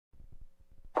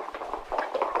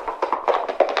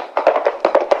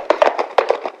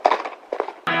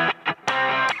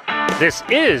This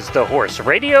is the Horse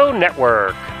Radio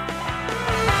Network.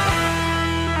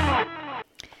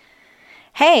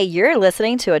 Hey, you're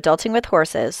listening to Adulting with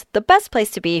Horses, the best place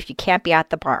to be if you can't be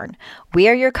at the barn. We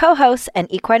are your co-hosts and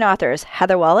equine authors,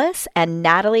 Heather Wallace and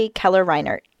Natalie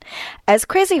Keller-Reinert. As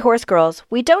crazy horse girls,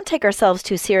 we don't take ourselves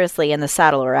too seriously in the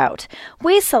saddle or out.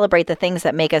 We celebrate the things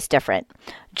that make us different.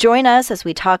 Join us as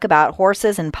we talk about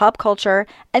horses and pop culture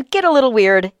and get a little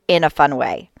weird in a fun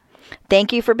way.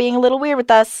 Thank you for being a little weird with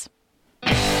us.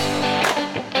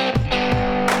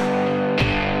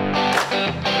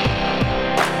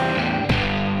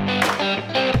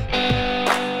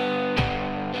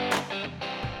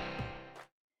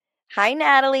 Hi,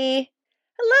 Natalie.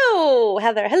 Hello,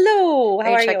 Heather. Hello.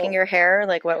 How are you? Checking your hair?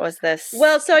 Like, what was this?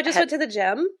 Well, so I just went to the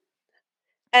gym,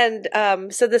 and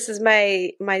so this is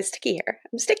my sticky hair.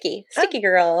 I'm sticky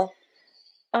girl.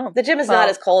 Oh, the gym is not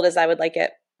as cold as I would like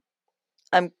it.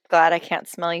 I'm glad I can't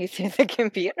smell you through the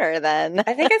computer. Then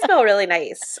I think I smell really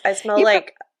nice. I smell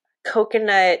like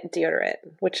coconut deodorant,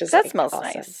 which is that like smells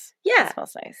awesome. nice. Yeah, that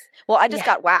smells nice. Well, I just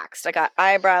got waxed. I got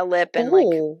eyebrow, lip, and like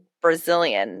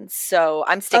Brazilian. So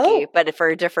I'm sticky, but for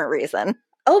a different reason.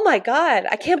 Oh my God.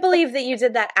 I can't believe that you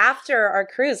did that after our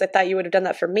cruise. I thought you would have done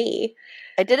that for me.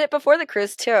 I did it before the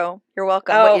cruise too. You're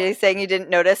welcome. Oh. What, are you saying you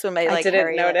didn't notice when my I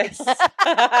didn't notice.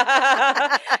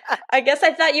 I guess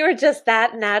I thought you were just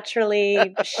that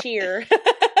naturally sheer.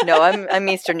 No, I'm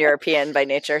Eastern European by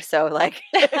nature, so like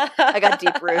I got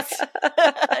deep roots,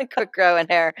 quick growing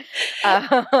hair.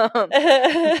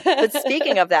 But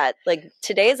speaking of that, like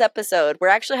today's episode, we're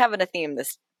actually having a theme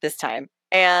this time.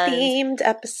 And themed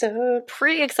episode.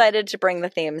 Pretty excited to bring the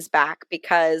themes back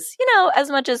because, you know, as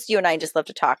much as you and I just love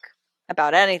to talk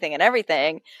about anything and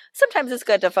everything, sometimes it's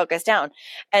good to focus down.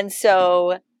 And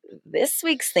so this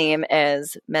week's theme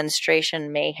is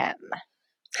Menstruation Mayhem.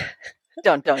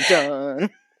 Dun, dun, dun.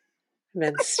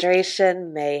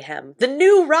 Menstruation Mayhem. The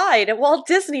new ride at Walt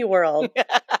Disney World.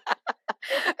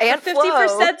 And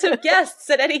 50% of guests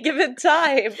at any given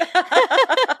time.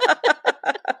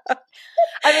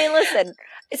 I mean, listen,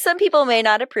 some people may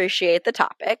not appreciate the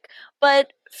topic,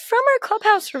 but from our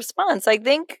Clubhouse response, I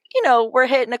think, you know, we're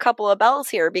hitting a couple of bells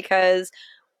here because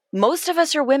most of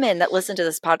us are women that listen to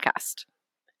this podcast.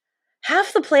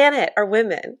 Half the planet are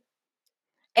women.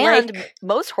 And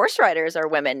most horse riders are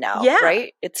women now,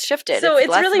 right? It's shifted. So it's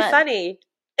really funny.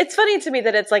 It's funny to me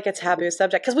that it's like a taboo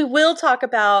subject because we will talk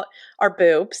about our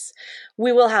boobs.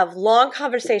 We will have long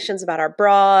conversations about our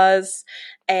bras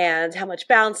and how much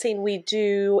bouncing we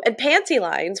do and panty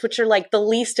lines, which are like the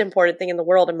least important thing in the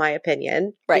world, in my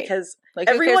opinion. Right. Because like,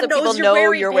 everyone knows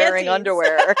you're wearing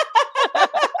underwear.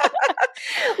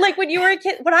 Like when you were a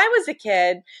kid, when I was a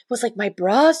kid, it was like my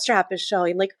bra strap is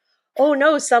showing. Like, oh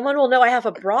no, someone will know I have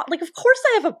a bra. Like, of course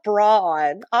I have a bra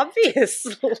on,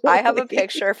 obviously. I have a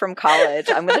picture from college.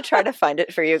 I'm going to try to find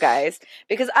it for you guys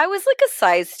because I was like a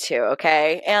size 2,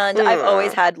 okay? And I've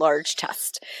always had large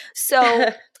chest. So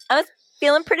I was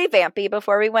feeling pretty vampy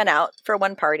before we went out for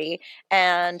one party.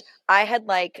 And I had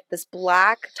like this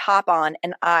black top on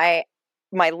and my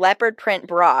leopard print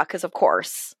bra, because of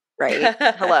course, right?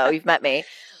 Hello, you've met me.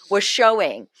 Was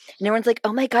showing. And everyone's like,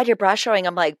 oh my God, your bra's showing.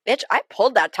 I'm like, bitch, I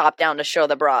pulled that top down to show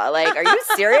the bra. Like, are you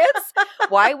serious?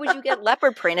 Why would you get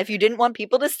leopard print if you didn't want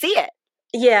people to see it?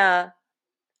 Yeah.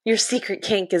 Your secret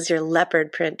kink is your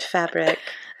leopard print fabric.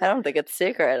 I don't think it's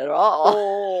secret at all.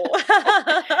 Oh.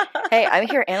 Hey, I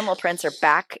hear animal prints are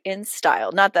back in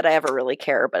style. Not that I ever really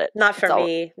care, but not for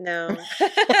me. No.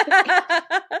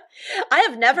 I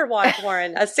have never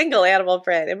worn a single animal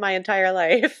print in my entire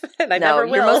life, and I never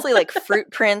will. You're mostly like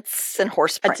fruit prints and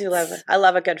horse prints. I do love it. I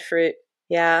love a good fruit.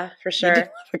 Yeah, for sure. You do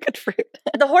love a good fruit.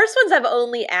 The horse ones I've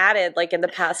only added like in the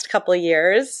past couple of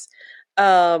years.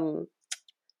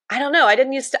 I don't know. I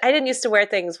didn't used to wear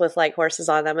things with like horses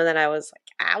on them, and then I was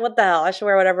like, what the hell? I should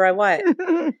wear whatever I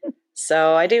want.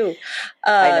 So I do.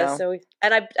 I know. So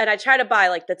I try to buy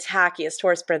like the tackiest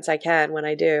horse prints I can when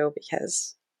I do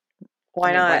because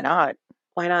why not? Why not?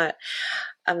 Why not?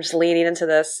 I'm just leaning into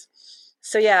this.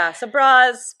 So yeah, so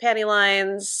bras, panty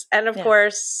lines, and of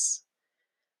course,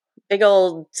 big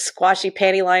old squashy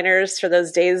panty liners for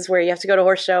those days where you have to go to a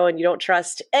horse show and you don't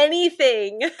trust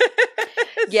anything.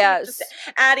 Yes. So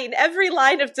adding every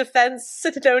line of defense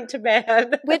known to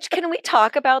man. Which, can we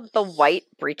talk about the white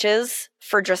breeches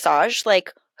for dressage?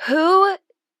 Like, who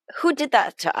did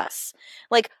that to us?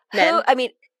 Like, Men. who? I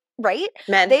mean, right?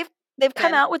 Men. They've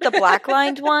come out with the black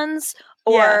lined ones.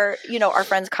 Or, you know, our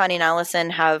friends Connie and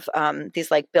Allison have these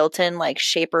like built-in like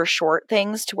shaper short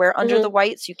things to wear under the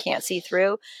white so you can't see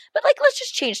through. But like, let's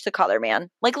just change the color, man.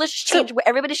 Like, let's just change.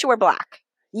 Everybody should wear black.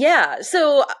 Yeah.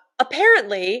 So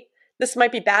apparently this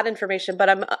might be bad information, but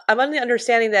I'm under the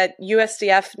understanding that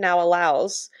USDF now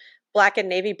allows black and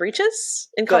navy breeches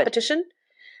in competition,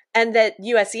 and that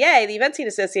USEA, the Eventing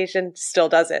Association, still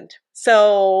doesn't.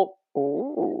 So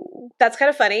that's kind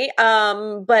of funny.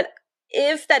 But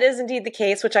if that is indeed the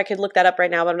case, which I could look that up right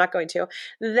now, but I'm not going to,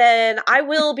 then I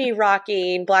will be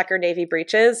rocking black or navy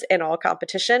breeches in all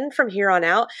competition from here on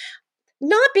out.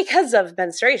 Not because of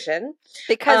menstruation.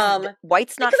 Because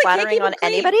white's not flattering on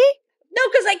anybody? No,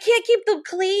 because I can't keep them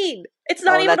clean. It's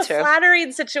not even a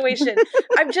flattering situation.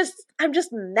 I'm just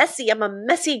messy. I'm a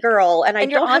messy girl, and I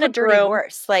you're don't on have a dirty broom.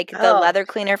 horse, like the leather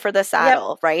cleaner for the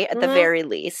saddle, right? At the very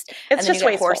least, It's and then just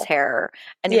you get horse hair,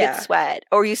 and you get sweat,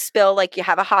 or you spill like you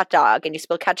have a hot dog and you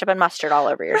spill ketchup and mustard all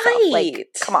over yourself. Right? Like,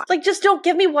 come on, like just don't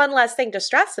give me one less thing to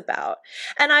stress about.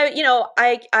 And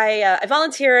I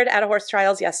volunteered at a horse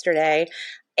trials yesterday.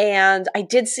 And I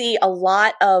did see a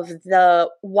lot of the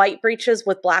white breeches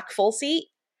with black full seat.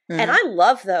 And I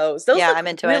love those. Those look I'm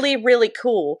into really, really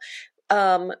cool.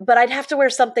 But I'd have to wear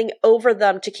something over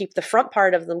them to keep the front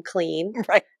part of them clean.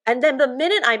 Right. And then the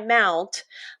minute I mount,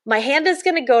 my hand is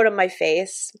going to go to my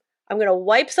face. I'm going to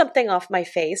wipe something off my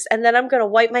face. And then I'm going to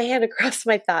wipe my hand across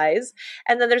my thighs.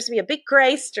 And then there's going to be a big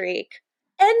gray streak.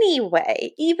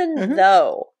 Anyway, even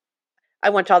though I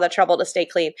went to all that trouble to stay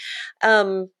clean.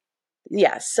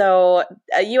 Yeah, so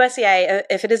USEA,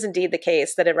 if it is indeed the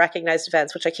case that it recognized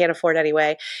events, which I can't afford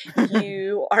anyway,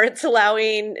 you aren't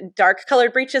allowing dark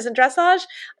colored breeches in dressage.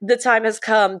 The time has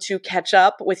come to catch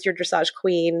up with your dressage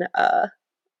queen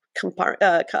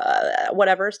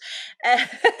whatevers. I'm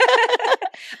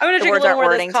going to drink a little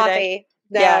more of this coffee.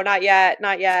 Today. No, not yet.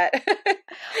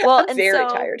 Well, I'm very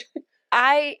tired.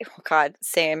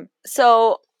 Same.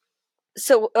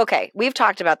 So, okay, we've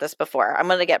talked about this before. I'm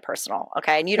going to get personal,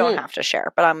 okay? And you don't have to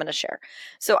share, but I'm going to share.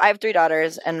 So I have 3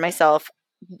 daughters and myself.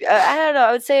 I don't know.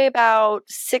 I would say about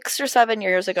 6 or 7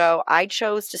 years ago, I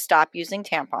chose to stop using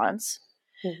tampons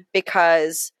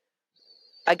because,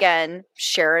 again,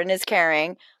 Sharon is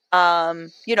caring.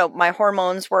 My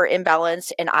hormones were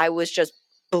imbalanced and I was just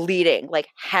bleeding, like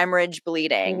hemorrhage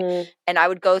bleeding. And I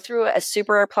would go through a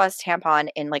Super Plus tampon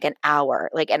in like an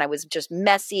hour. And I was just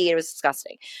messy. It was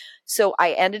disgusting. So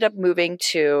I ended up moving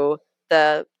to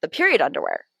the period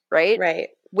underwear, right? Right.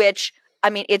 Which, I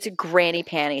mean, it's a granny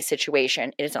panty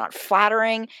situation. It is not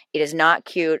flattering. It is not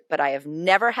cute, but I have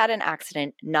never had an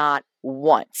accident, not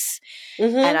once.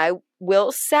 And I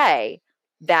will say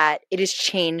that it has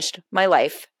changed my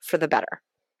life for the better.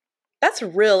 That's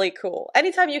really cool.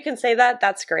 Anytime you can say that,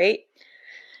 that's great.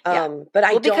 But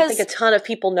I don't think a ton of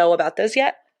people know about those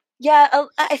yet. Yeah,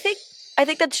 I think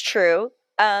that's true.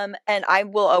 And I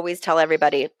will always tell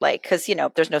everybody, because,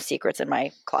 there's no secrets in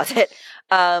my closet.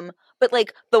 But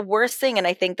the worst thing, and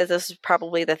I think that this is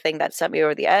probably the thing that sent me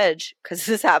over the edge, because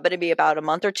this happened to me about a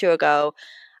month or 2 ago.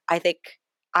 I think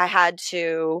I had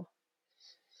to,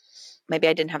 maybe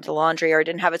I didn't have the laundry or I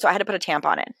didn't have it. So I had to put a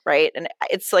tampon in, right? And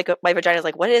it's like, my vagina's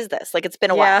like, what is this? It's been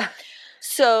a while.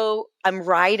 So I'm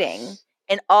riding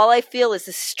and all I feel is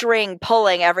the string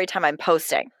pulling every time I'm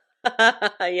posting.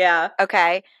 Yeah.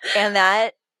 Okay. And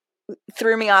that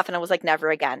threw me off and I was like, never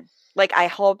again. I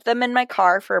hold them in my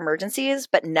car for emergencies,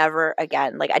 but never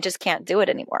again. I just can't do it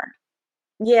anymore.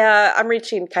 Yeah. I'm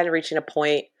reaching a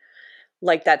point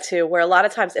like that too, where a lot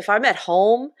of times if I'm at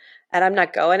home and I'm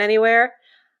not going anywhere,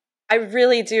 I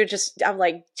really do I'm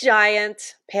like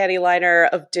giant panty liner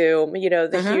of doom,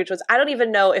 the huge ones. I don't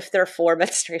even know if they're for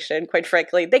menstruation, quite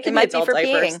frankly. They can be adult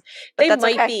diapers. They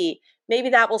might be. Maybe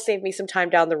that will save me some time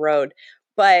down the road.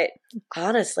 But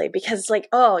honestly, because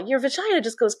your vagina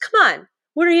just goes, come on,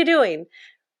 what are you doing?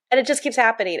 And it just keeps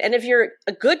happening. And if you're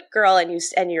a good girl and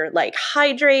you're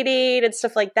hydrating and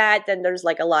stuff like that, then there's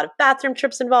a lot of bathroom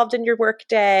trips involved in your work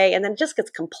day, and then it just gets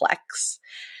complex.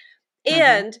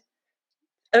 And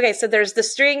okay, so there's the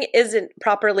string isn't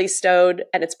properly stowed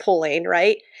and it's pulling,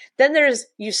 right? Then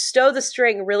you stow the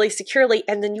string really securely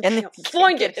and then you can't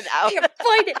find it. You can't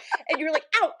find it. And you're like,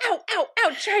 ow, ow, ow,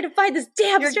 ow, trying to find this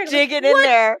damn string. You're digging in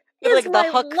there. It's the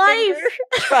hook life.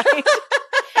 Right?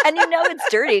 And it's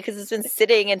dirty because it's been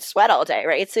sitting in sweat all day,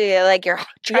 right? So you're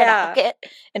trying to hook it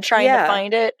and trying to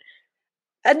find it.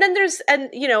 And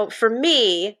then for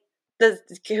me,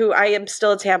 who I am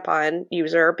still a tampon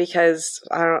user because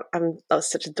I'm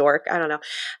such a dork. I don't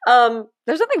know.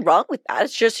 There's nothing wrong with that.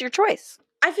 It's just your choice.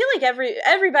 I feel like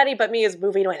everybody but me is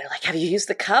moving away. They're like, have you used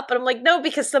the cup? And I'm like, no,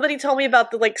 because somebody told me about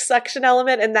the like suction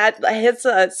element, and that hits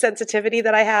a sensitivity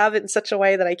that I have in such a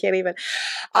way that I can't even.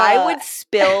 I would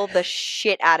spill the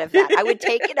shit out of that. I would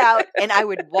take it out and I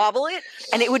would wobble it,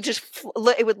 and it would just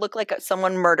it would look like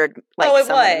someone murdered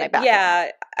someone in my bathroom.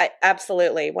 Yeah,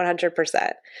 absolutely,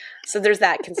 100%. So there's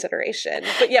that consideration.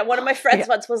 But yeah, one of my friends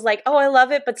once was like, oh, I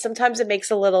love it, but sometimes it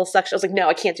makes a little suction. I was like, no,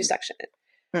 I can't do suction.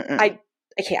 I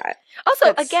can't.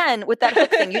 Also, again, with that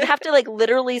hook thing, you'd have to like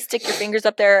literally stick your fingers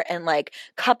up there and like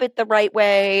cup it the right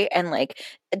way and like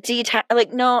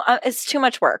like, no, it's too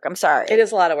much work. I'm sorry. It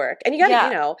is a lot of work. And you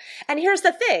gotta, and here's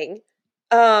the thing.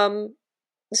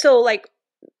 So like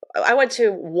I went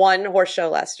to one horse show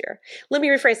last year. Let me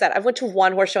rephrase that. I went to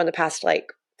one horse show in the past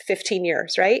like 15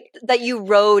 years, right? That you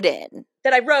rode in.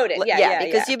 That I rode in. Yeah,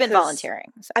 because you've been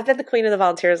volunteering. So. I've been the queen of the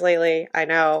volunteers lately. I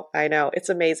know. It's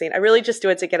amazing. I really just do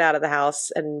it to get out of the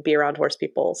house and be around horse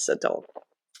people. So don't,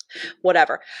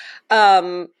 whatever.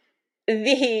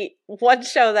 The one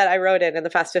show that I rode in the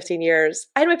past 15 years,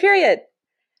 I had my period.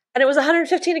 And it was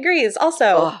 115 degrees also.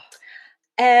 Oh.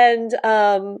 And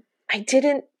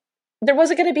there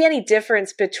wasn't going to be any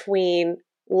difference between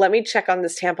let me check on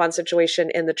this tampon situation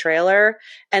in the trailer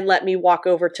and let me walk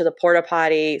over to the porta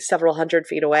potty several hundred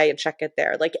feet away and check it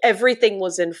there. Like everything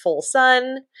was in full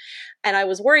sun. And I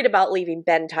was worried about leaving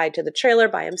Ben tied to the trailer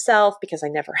by himself because I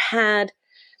never had.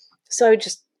 So I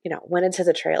just, went into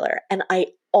the trailer and I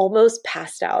almost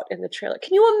passed out in the trailer.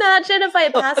 Can you imagine if I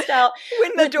had passed out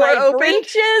when the door opened?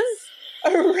 Breeches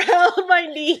around my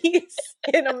knees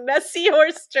in a messy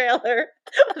horse trailer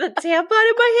with a tampon in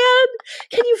my hand?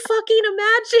 Can you fucking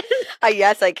imagine?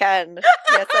 Yes, I can.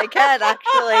 Yes, I can,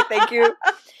 actually. Thank you.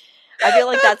 I feel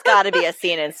like that's got to be a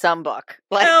scene in some book.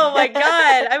 Like, oh my God.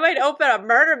 I might open a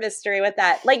murder mystery with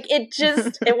that. Like it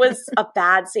was a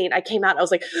bad scene. I came out and I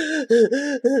was like,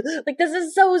 this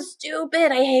is so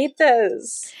stupid. I hate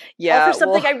this. Yeah. All for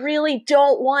something I really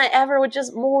don't want ever with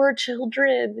just more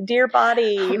children. Dear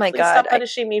body. Oh my Please God. Stop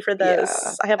punishing me for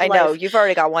this. Yeah. I know. You've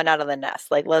already got one out of the nest.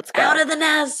 Like, let's go. Out of the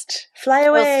nest. Fly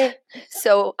away.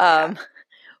 So,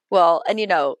 well, and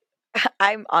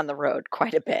I'm on the road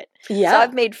quite a bit. Yeah. So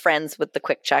I've made friends with the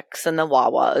Quick Checks and the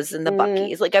Wawas and the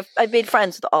Buckies. Like I've made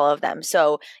friends with all of them.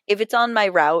 So if it's on my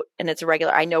route and it's a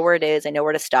regular, I know where it is. I know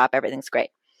where to stop. Everything's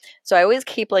great. So I always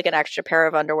keep like an extra pair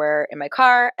of underwear in my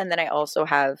car. And then I also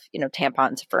have,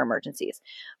 tampons for emergencies.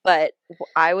 But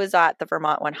I was at the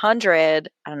Vermont 100,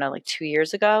 I don't know, like 2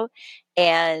 years ago.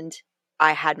 And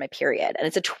I had my period. And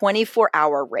it's a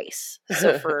 24-hour race.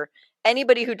 So for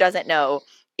anybody who doesn't know,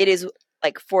 it is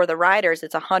like for the riders,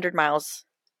 it's 100 miles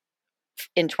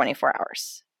in 24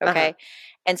 hours. Okay. Uh-huh.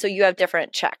 And so you have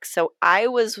different checks. So I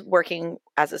was working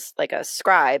as a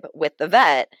scribe with the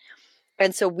vet.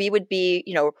 And so we would be,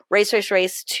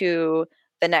 race to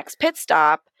the next pit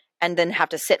stop and then have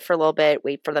to sit for a little bit,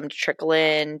 wait for them to trickle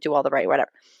in, do all the right,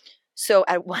 whatever. So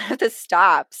at one of the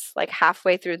stops, like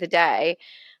halfway through the day,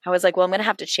 I was like, well, I'm going to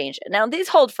have to change it. Now, these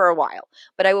hold for a while,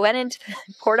 but I went into the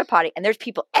porta potty and there's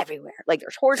people everywhere. Like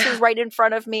there's horses right in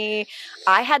front of me.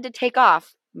 I had to take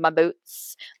off my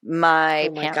boots,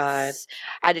 my pants. God.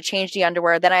 I had to change the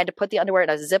underwear. Then I had to put the underwear in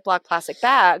a Ziploc plastic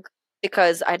bag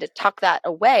because I had to tuck that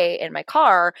away in my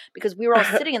car because we were all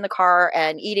sitting in the car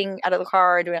and eating out of the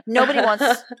car and doing. Nobody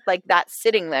wants like that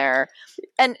sitting there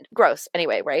and gross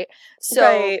anyway, right? So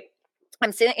right.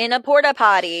 I'm sitting in a porta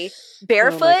potty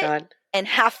barefoot and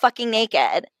half fucking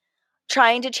naked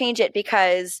trying to change it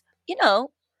because,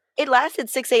 it lasted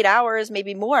 6-8 hours,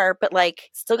 maybe more, but like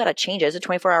still got to change it. It's a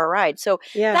 24-hour ride. So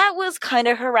that was kind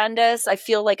of horrendous. I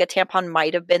feel like a tampon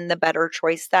might have been the better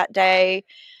choice that day.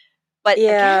 But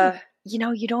again,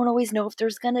 you don't always know if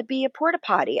there's going to be a porta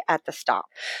potty at the stop.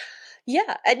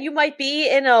 Yeah, and you might be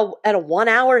in a 1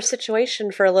 hour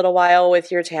situation for a little while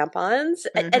with your tampons.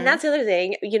 Mm-hmm. And that's the other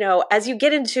thing, as you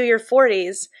get into your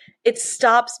 40s, it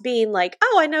stops being like,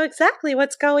 oh, I know exactly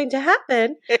what's going to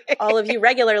happen. All of you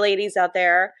regular ladies out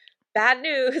there, bad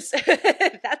news.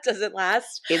 That doesn't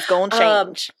last. It's going to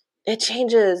change. It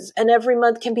changes, and every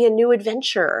month can be a new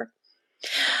adventure.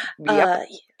 Yep.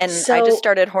 And I just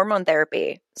started hormone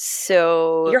therapy.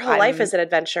 So your whole life is an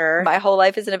adventure. My whole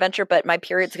life is an adventure, but my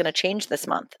period's going to change this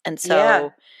month. And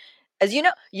so, as you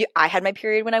know, I had my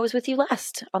period when I was with you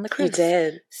last on the cruise. You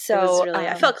did. So really,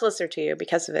 I felt closer to you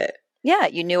because of it. Yeah.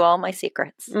 You knew all my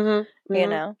secrets, mm-hmm.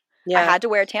 Yeah. I had to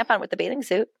wear a tampon with the bathing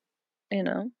suit,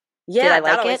 Yeah. Did I like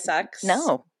that always it? Sucks.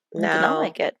 No. I did not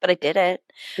like it, but I did it.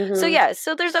 Mm-hmm. So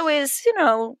so there's always,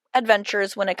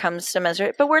 adventures when it comes to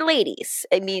menstruation, but we're ladies.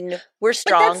 I mean, we're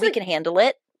strong. We can handle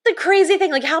it. The crazy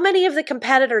thing, like how many of the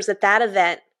competitors at that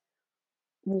event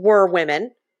were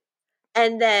women?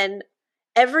 And then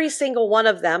every single one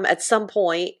of them at some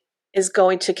point is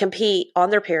going to compete on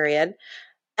their period.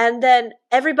 And then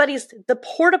the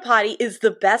porta potty is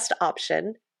the best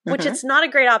option, which it's not a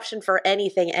great option for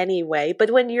anything anyway.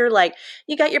 But when you're like,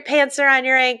 you got your pants around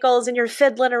your ankles and you're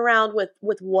fiddling around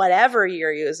with whatever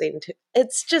you're using,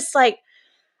 it's just like,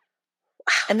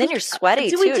 and then you're sweaty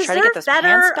do too. we deserve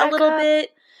better a little bit?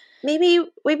 Maybe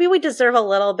we deserve a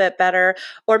little bit better,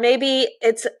 or maybe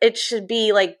it should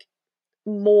be like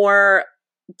more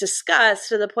discussed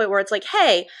to the point where it's like,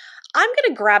 hey, I'm going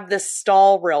to grab this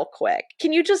stall real quick.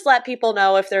 Can you just let people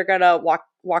know if they're going to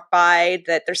walk by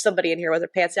that there's somebody in here with their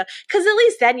pants down? Because at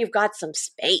least then you've got some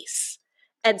space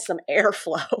and some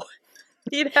airflow.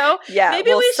 You know? Yeah.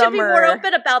 Maybe we should be more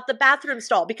open about the bathroom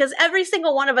stall, because every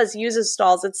single one of us uses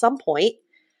stalls at some point.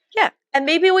 Yeah. And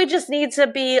maybe we just need to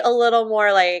be a little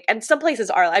more like, and some places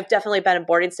are, I've definitely been in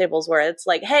boarding stables where it's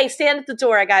like, hey, stand at the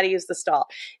door. I got to use the stall,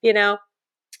 you know?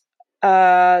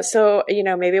 So, you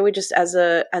know, maybe we just, as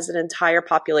an entire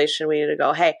population, we need to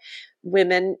go, hey,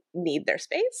 women need their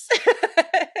space.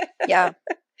 Yeah.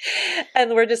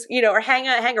 And we're just, you know, or hang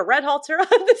a red halter on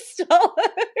the stall.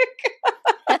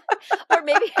 Or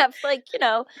maybe have like, you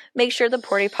know, make sure the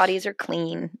porta potties are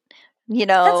clean, you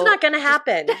know. That's not going to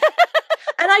happen.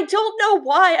 And I don't know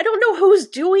why. I don't know who's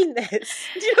doing this.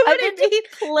 Do you know what I mean?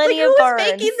 Plenty of barns.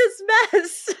 Who's making this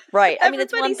mess? Right. I mean,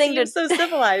 it's one thing to so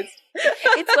civilized.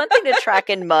 It's one thing to track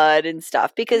in mud and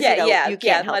stuff because you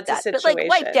can't help that. But like,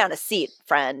 wipe down a seat,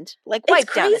 friend. Like,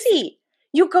 wipe down a seat.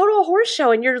 You go to a horse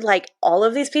show and you're like, all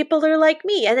of these people are like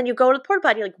me. And then you go to the porta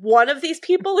potty, you're like, one of these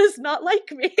people is not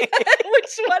like me.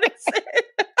 Which one is it?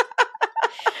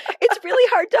 It's really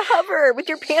hard to hover with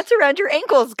your pants around your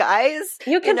ankles, guys.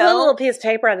 You can put a little piece of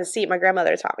paper on the seat. My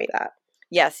grandmother taught me that.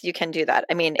 Yes, you can do that.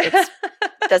 I mean, it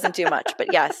doesn't do much,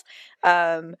 but yes. You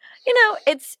know,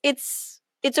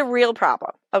 it's a real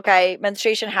problem, okay?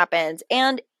 Menstruation happens.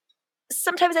 And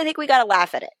sometimes I think we got to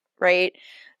laugh at it, right?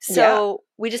 So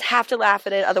we just have to laugh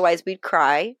at it. Otherwise, we'd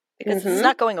cry because it's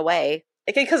not going away.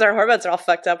 Because our hormones are all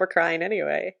fucked up. We're crying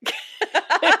anyway.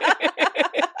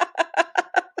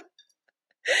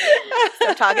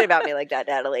 Stop talking about me like that,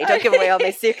 Natalie. Don't give away all my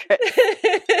secrets.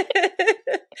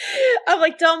 I'm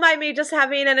like, don't mind me just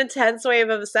having an intense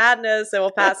wave of sadness. It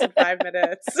will pass in 5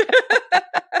 minutes.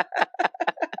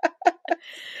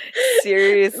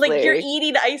 Seriously. Like, you're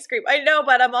eating ice cream. I know,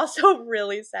 but I'm also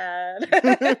really sad.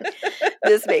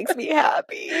 This makes me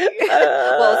happy.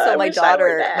 Well, so my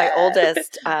daughter, my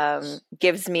oldest,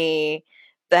 gives me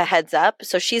the heads up.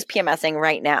 So she's PMSing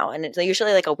right now. And it's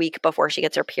usually like a week before she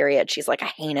gets her period. She's like a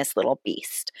heinous little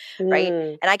beast, right?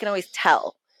 And I can always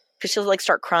tell because she'll like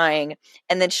start crying.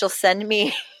 And then she'll send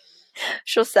me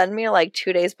like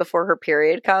 2 days before her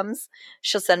period comes.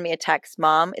 She'll send me a text,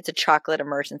 Mom, it's a chocolate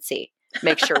emergency.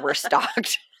 Make sure we're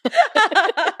stocked.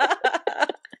 I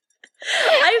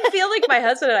feel like my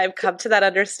husband and I have come to that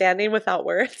understanding without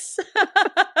words.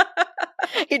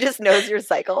 He just knows your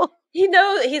cycle. He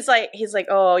knows. He's like,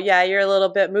 oh yeah, you're a little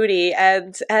bit moody,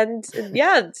 and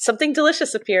yeah, something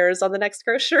delicious appears on the next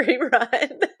grocery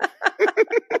run.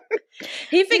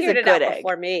 He figured it out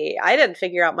before me. I didn't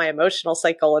figure out my emotional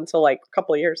cycle until like a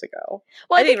couple of years ago.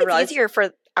 Well, I think it's easier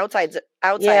for outsiders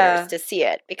to see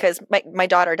it because my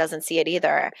daughter doesn't see it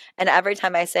either. And every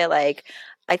time I say like,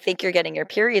 I think you're getting your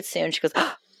period soon, she goes,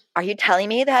 oh, are you telling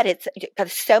me that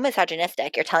that's so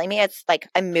misogynistic? You're telling me it's like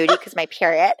I'm moody because my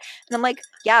period? And I'm like,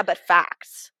 yeah, but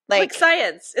facts. Like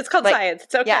science. It's called science.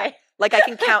 It's okay. Yeah. Like I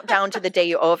can count down to the day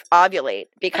you ovulate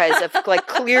because of like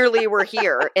clearly we're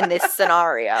here in this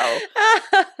scenario.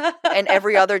 And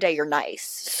every other day you're nice.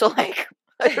 So like,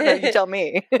 I don't know, you tell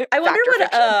me. I wonder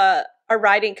what a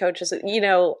riding coach is, you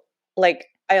know, like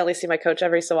I only see my coach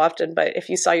every so often, but if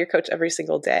you saw your coach every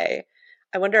single day,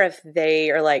 I wonder if they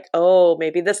are like, oh,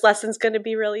 maybe this lesson's going to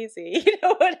be real easy. You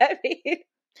know what I mean?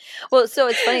 Well, so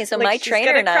it's funny. So like my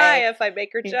trainer and I cry if I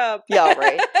make her jump. Yeah,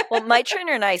 right. Well, my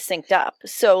trainer and I synced up.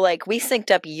 So like we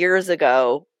synced up years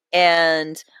ago,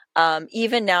 and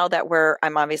even now that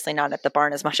I'm obviously not at the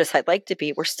barn as much as I'd like to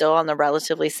be, we're still on the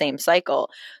relatively same cycle.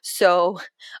 So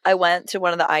I went to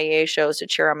one of the IEA shows to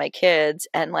cheer on my kids,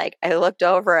 and like I looked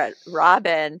over at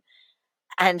Robin.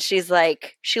 And she's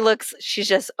like, she's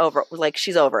just over, like,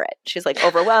 she's over it. She's like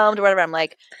overwhelmed or whatever. I'm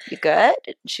like, you good?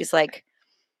 And she's like,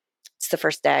 it's the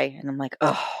first day. And I'm like,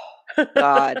 oh,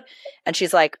 God. And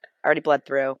she's like, I already bled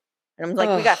through. And I'm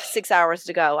like, we got 6 hours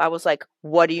to go. I was like,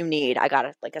 what do you need? I got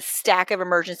a stack of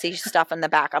emergency stuff in the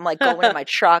back. I'm like going in my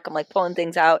truck. I'm like pulling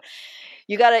things out.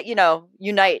 You got to,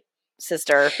 unite,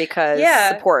 sister, because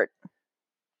support.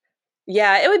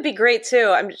 Yeah, it would be great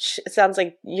too. It sounds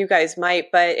like you guys might,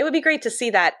 but it would be great to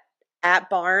see that at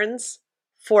barns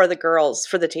for the girls,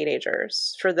 for the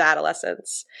teenagers, for the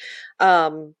adolescents,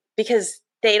 because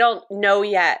they don't know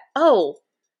yet, oh,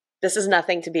 this is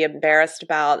nothing to be embarrassed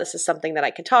about. This is something that I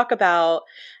can talk about.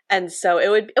 And so it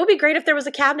would be great if there was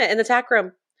a cabinet in the tack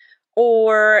room,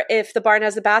 or if the barn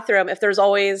has a bathroom, if there's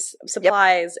always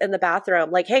supplies in the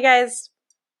bathroom. Like, hey guys,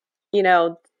 you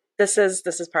know, this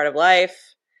is part of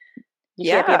life. You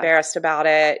can't be embarrassed about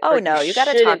it. Oh no, you got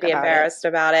to talk shouldn't be about embarrassed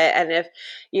about it. And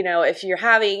if you're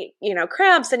having,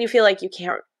 cramps and you feel like you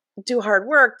can't do hard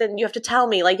work, then you have to tell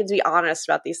me, like, and to be honest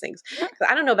about these things.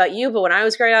 I don't know about you, but when I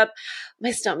was growing up,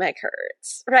 my stomach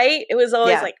hurts, right? It was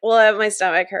always like, well, my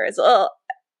stomach hurts. Oh,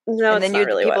 no, and then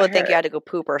people would think you had to go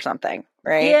poop or something,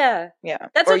 right? Yeah. Yeah.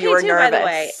 That's or okay you were too, nervous. by the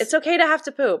way. It's okay to have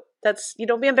to poop. You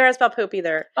don't be embarrassed about poop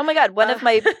either. Oh my God. One of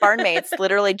my barn mates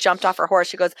literally jumped off her horse.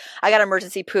 She goes, I got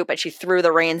emergency poop, and she threw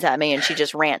the reins at me and she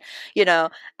just ran,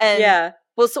 And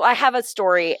well, so I have a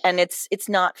story, and it's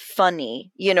not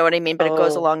funny, you know what I mean? But it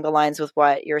goes along the lines with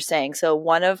what you're saying. So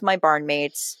one of my barn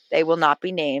mates, they will not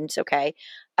be named, okay?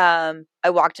 I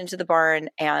walked into the barn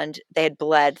and they had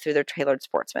bled through their tailored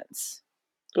sportsman's,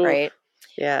 right?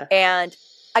 Yeah. And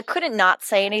I couldn't not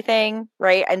say anything,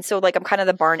 right? And so, like, I'm kind of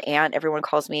the barn aunt. Everyone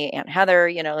calls me Aunt Heather.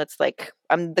 It's like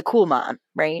I'm the cool mom,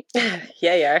 right?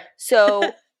 Yeah, you are.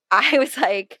 So I was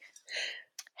like,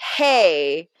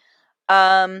 hey,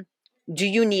 do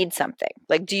you need something?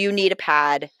 Like, do you need a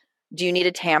pad? Do you need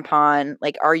a tampon?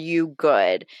 Like, are you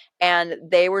good? And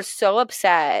they were so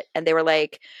upset, and they were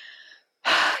like,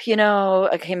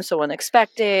 I came so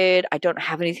unexpected. I don't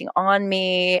have anything on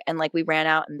me. And like, we ran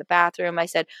out in the bathroom. I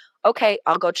said, okay,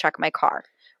 I'll go check my car.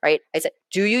 Right. I said,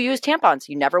 do you use tampons?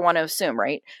 You never want to assume,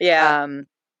 right? Yeah.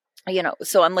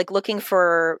 So I'm like looking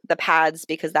for the pads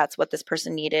because that's what this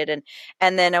person needed.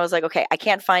 And then I was like, okay, I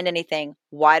can't find anything.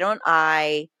 Why don't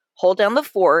I hold down the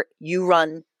fort? You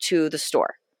run to the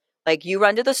store. Like, you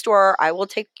run to the store. I will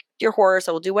take your horse.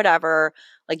 I will do whatever.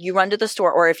 Like, you run to the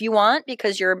store, or if you want,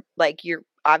 because you're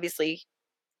obviously,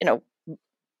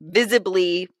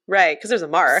 visibly right, because there's a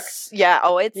mark. Yeah.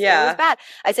 Oh, it was bad.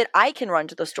 I said, I can run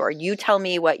to the store. You tell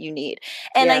me what you need.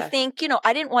 And I think,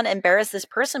 I didn't want to embarrass this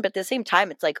person, but at the same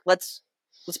time, it's like, let's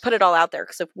put it all out there.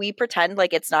 Because if we pretend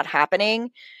like it's not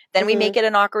happening, then we make it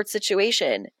an awkward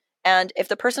situation. And if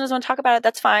the person doesn't want to talk about it,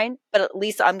 that's fine. But at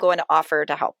least I'm going to offer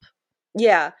to help.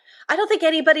 Yeah. I don't think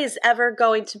anybody's ever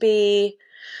going to be,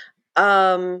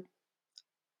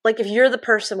 like, if you're the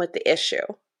person with the issue,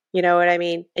 you know what I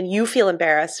mean? And you feel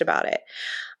embarrassed about it.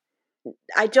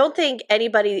 I don't think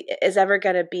anybody is ever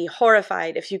going to be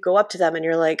horrified if you go up to them and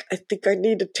you're like, I think I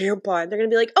need a tampon. They're going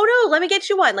to be like, oh no, let me get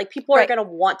you one. Like, people are going to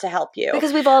want to help you.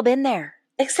 Because we've all been there.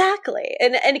 Exactly.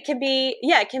 And it can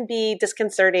be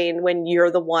disconcerting when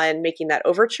you're the one making that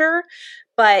overture,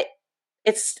 but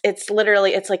it's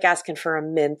literally, it's like asking for a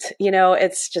mint,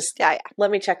 it's just, let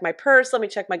me check my purse. Let me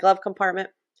check my glove compartment.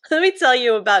 Let me tell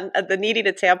you about the needing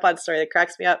a tampon story that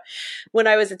cracks me up. When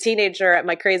I was a teenager at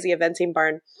my crazy eventing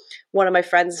barn, one of my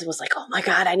friends was like, oh my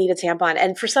God, I need a tampon.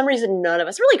 And for some reason, none of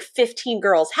us, we're like 15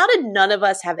 girls. How did none of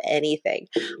us have anything?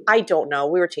 I don't know.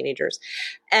 We were teenagers.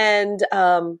 And,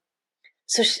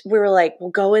 so we were like, we'll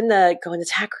go in the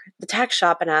tack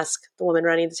shop and ask the woman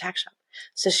running the tack shop.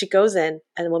 So she goes in,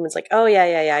 and the woman's like, oh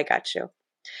yeah, I got you.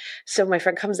 So my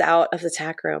friend comes out of the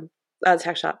tack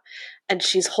shop, and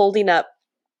she's holding up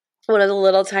one of the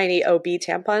little tiny OB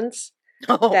tampons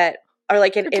that are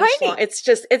like an inch long. It's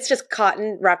just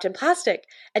cotton wrapped in plastic.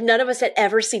 And none of us had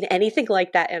ever seen anything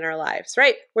like that in our lives,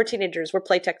 right? We're teenagers. We're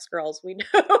Playtex girls. We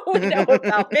know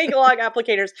about big, long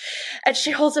applicators. And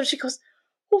she holds them. She goes,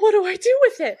 well, what do I do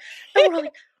with it? And we're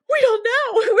like, we don't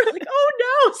know. We're like, oh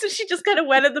no. So she just kind of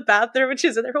went in the bathroom, and she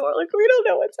was in there. We're like, we don't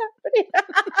know what's happening.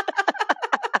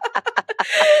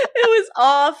 It was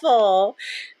awful.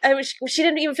 And she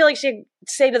didn't even feel like she'd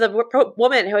say to the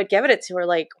woman who had given it to her,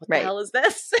 like, what the hell is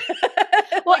this?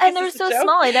 Well, like, and they're so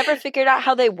small. I never figured out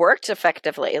how they worked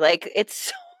effectively. Like,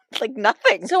 it's like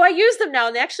nothing. So I use them now,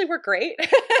 and they actually work great.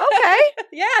 Okay.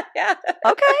 Yeah.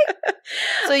 Okay.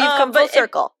 So you've come full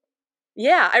circle.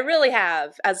 Yeah, I really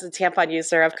have. As a tampon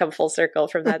user, I've come full circle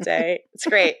from that day. It's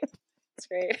great. It's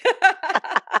great.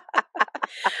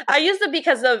 I use them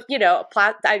because of,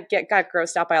 I got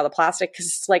grossed out by all the plastic,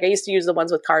 because like I used to use the ones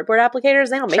with cardboard applicators.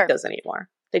 They don't make those anymore.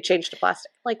 They changed to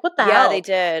plastic. Like, what the hell? Yeah,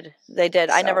 they did.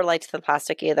 So, I never liked the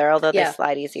plastic either, although they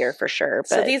slide easier for sure. But.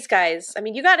 So these guys, I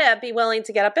mean, you got to be willing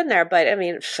to get up in there. But I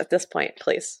mean, at this point,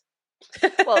 please.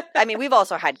 Well, I mean, we've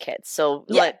also had kids, so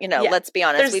let's be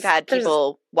honest. We've had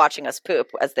people watching us poop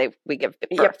as we give birth.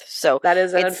 Yep. So that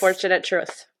is an unfortunate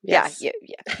truth. Yes. Yeah.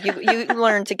 You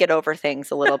learn to get over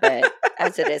things a little bit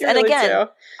as it is. And really again,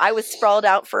 do. I was sprawled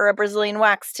out for a Brazilian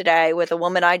wax today with a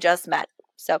woman I just met.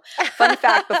 So, fun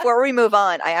fact, before we move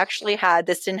on, I actually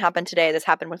this didn't happen today. This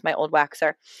happened with my old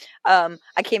waxer. I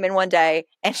came in one day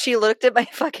and she looked at my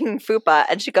fucking fupa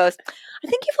and she goes, I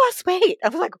think you've lost weight. I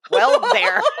was like, well,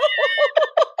 there.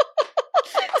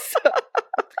 So,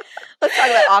 let's talk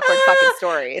about awkward fucking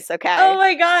stories, okay? Oh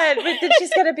my God. But then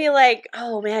she's going to be like,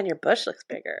 oh man, your bush looks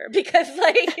bigger because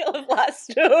like you've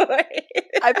lost weight.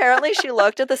 Apparently she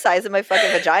looked at the size of my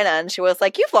fucking vagina and she was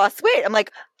like, you've lost weight. I'm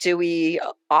like, do we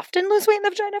often lose weight in the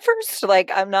vagina first?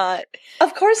 Like, I'm not.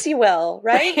 Of course you will,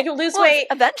 right? You'll lose weight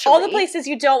eventually. All the places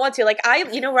you don't want to. Like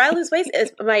where I lose weight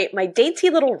is my dainty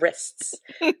little wrists.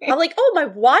 I'm like, oh, my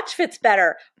watch fits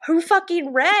better. Who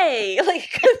fucking Ray? Like,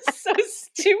 it's so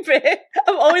stupid.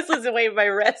 I'm always losing weight in my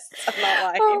wrists. I'm not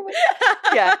lying. Oh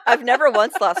yeah, I've never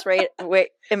once lost weight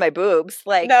in my boobs.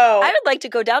 Like, no. I would like to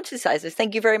go down 2 sizes.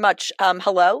 Thank you very much.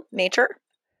 Hello, nature.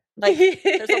 Like,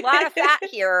 there's a lot of fat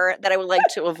here that I would like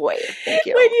to avoid. Thank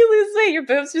you. When you lose weight, your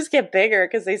boobs just get bigger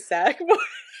because they sag more.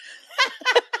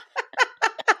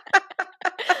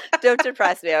 Don't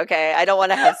depress me, okay? I don't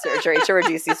want to have surgery to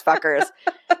reduce these fuckers.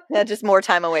 Just more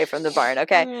time away from the barn,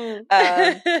 okay?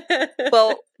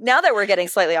 Well, now that we're getting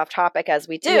slightly off topic as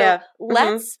we do,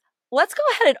 let's go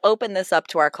ahead and open this up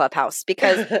to our clubhouse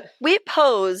because we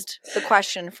posed the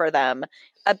question for them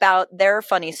about their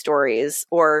funny stories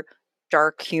or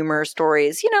dark humor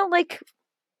stories. Like,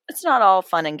 it's not all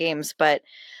fun and games, but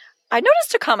I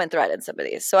noticed a common thread in some of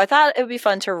these. So I thought it would be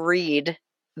fun to read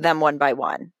them one by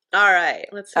one. All right.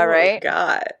 Let's see what we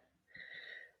got.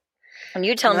 And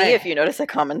you tell me if you notice a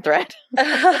common thread. Yeah,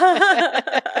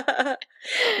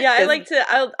 I like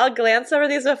to, I'll glance over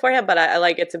these beforehand, but I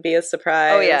like it to be a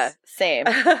surprise. Oh, yeah. Same.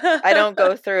 I don't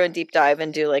go through and deep dive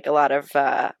and do like a lot of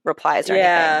replies or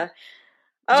anything.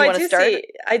 Oh,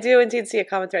 I do indeed see a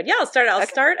common thread. Yeah, I'll start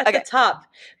at the top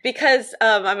because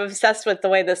I'm obsessed with the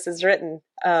way this is written,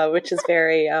 which is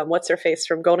very what's her face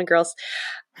from Golden Girls.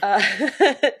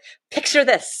 Picture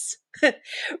this.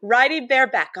 Riding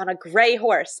bareback on a gray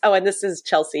horse. Oh, and this is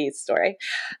Chelsea's story.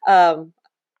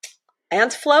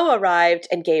 Aunt Flo arrived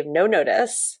and gave no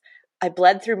notice. I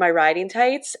bled through my riding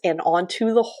tights and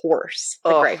onto the horse,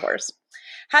 the gray horse.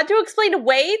 Had to explain to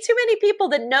way too many people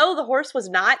that no, the horse was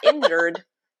not injured.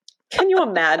 Can you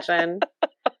imagine?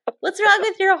 What's wrong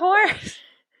with your horse?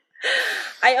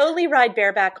 I only ride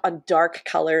bareback on dark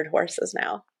colored horses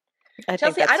now.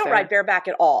 Chelsea, I don't ride bareback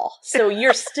at all. So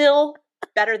you're still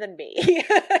better than me.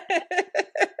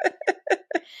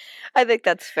 I think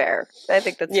that's fair. Fair.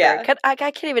 I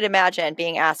can't even imagine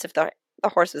being asked if the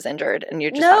horse was injured and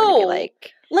you're just having to be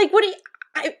like what do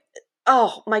you,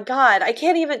 oh my God, I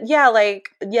can't even,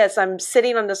 yes, I'm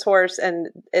sitting on this horse and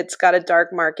it's got a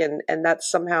dark mark and that's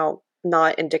somehow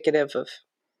not indicative of,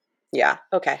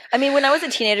 okay. I mean, when I was a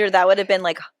teenager, that would have been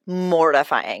like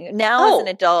mortifying. Now as an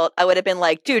adult, I would have been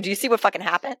like, dude, do you see what fucking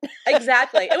happened?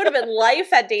 Exactly. It would have been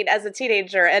life-ending as a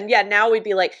teenager. And now we'd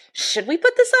be like, should we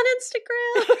put this on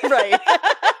Instagram? Right.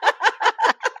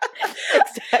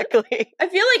 Exactly. I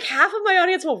feel like half of my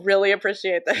audience will really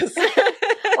appreciate this.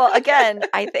 Well,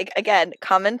 I think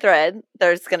common thread,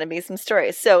 there's going to be some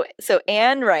stories. So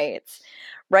Anne writes,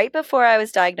 right before I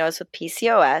was diagnosed with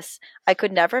PCOS, I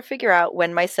could never figure out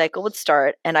when my cycle would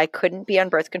start, and I couldn't be on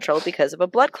birth control because of a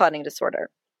blood clotting disorder.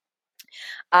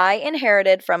 I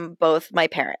inherited from both my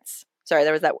parents. Sorry,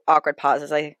 there was that awkward pause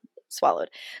as I swallowed.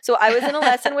 So I was in a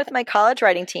lesson with my college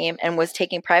writing team and was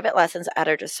taking private lessons at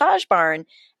a dressage barn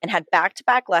and had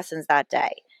back-to-back lessons that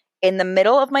day. In the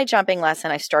middle of my jumping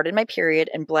lesson, I started my period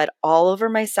and bled all over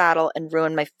my saddle and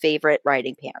ruined my favorite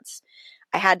riding pants.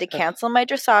 I had to cancel my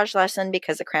dressage lesson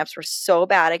because the cramps were so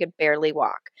bad I could barely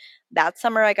walk. That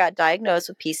summer, I got diagnosed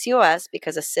with PCOS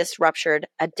because a cyst ruptured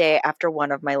a day after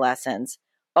one of my lessons.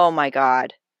 Oh my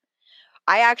God.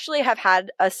 I actually have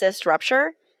had a cyst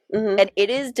rupture, and it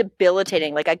is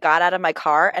debilitating. Like, I got out of my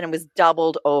car and it was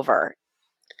doubled over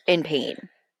in pain.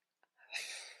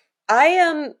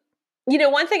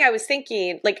 One thing I was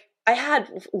thinking, like, I had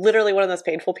literally one of those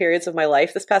painful periods of my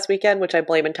life this past weekend, which I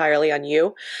blame entirely on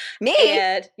you. Me?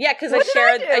 And because I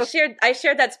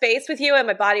shared that space with you, and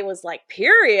my body was like,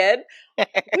 period,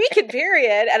 weekend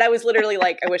period, and I was literally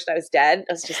like, I wished I was dead.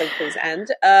 I was just like, please end.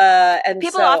 And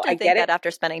people often think that after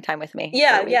spending time with me.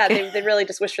 Yeah, they really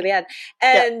just wish for the end.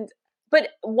 And but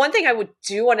one thing I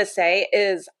do want to say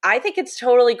is, I think it's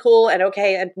totally cool and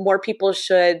okay, and more people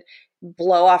should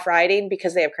blow off riding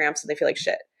because they have cramps and they feel like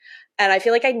shit. And I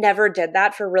feel like I never did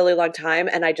that for a really long time.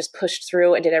 And I just pushed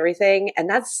through and did everything. And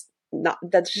that's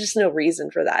just no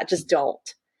reason for that. Just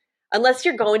don't. Unless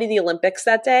you're going to the Olympics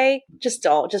that day, just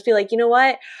don't. Just be like, you know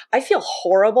what? I feel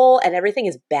horrible and everything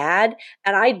is bad.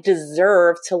 And I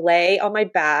deserve to lay on my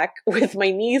back with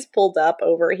my knees pulled up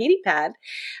over a heating pad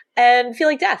and feel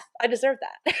like death. I deserve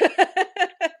that.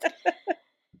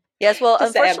 Yes, well,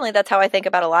 Just unfortunately, that's how I think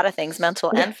about a lot of things, mental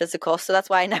and physical. So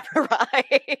that's why I never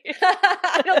ride.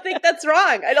 I don't think that's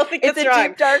wrong. I don't think that's wrong. It's a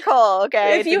deep dark hole.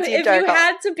 Okay, If you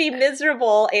had to be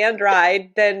miserable and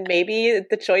ride, then maybe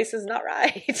the choice is not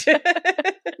right.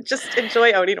 Just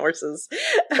enjoy owning horses.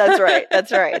 That's right.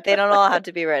 That's right. They don't all have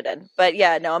to be ridden. But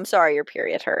yeah, no, I'm sorry your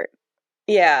period hurt.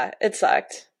 Yeah, it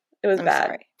sucked. It was I'm bad.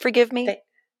 sorry. Forgive me.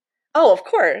 Oh, of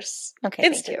course. Okay.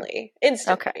 Instantly.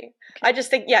 Okay. I just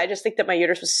think that my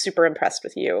uterus was super impressed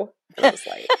with you. It was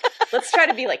like, let's try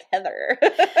to be like Heather.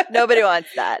 Nobody wants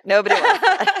that. Nobody wants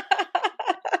that.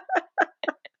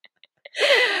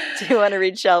 Do you want to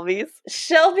read Shelby's?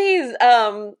 Shelby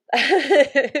says,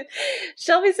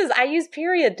 I use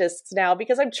period discs now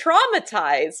because I'm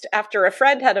traumatized after a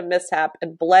friend had a mishap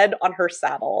and bled on her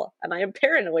saddle. And I am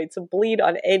paranoid to bleed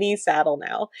on any saddle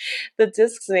now. The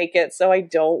discs make it so I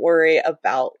don't worry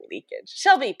about leakage.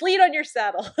 Shelby, bleed on your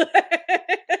saddle.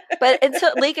 But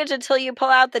until you pull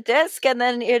out the disc and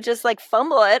then you just like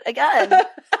fumble it again.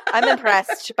 I'm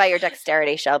impressed by your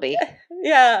dexterity, Shelby.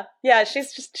 Yeah.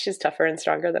 She's tougher and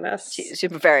stronger than us. She's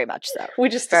very much so. We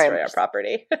just destroy our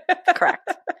property. Correct.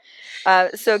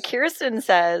 So Kirsten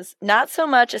says, not so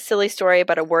much a silly story,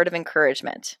 but a word of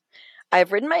encouragement.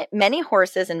 I've ridden many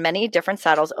horses in many different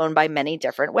saddles owned by many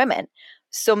different women.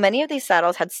 So many of these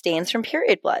saddles had stains from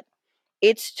period blood.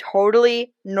 It's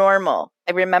totally normal.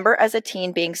 I remember as a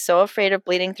teen being so afraid of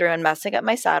bleeding through and messing up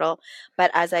my saddle, but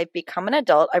as I've become an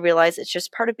adult, I realize it's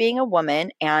just part of being a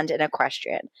woman and an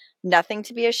equestrian. Nothing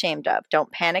to be ashamed of.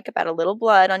 Don't panic about a little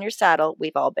blood on your saddle.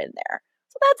 We've all been there.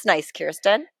 So that's nice,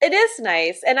 Kirsten. It is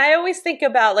nice. And I always think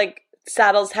about like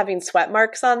saddles having sweat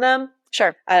marks on them.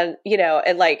 Sure. And,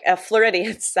 and like a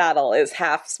Floridian saddle is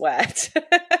half sweat.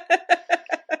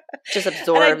 Just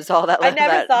absorbs all that. I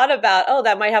never thought about,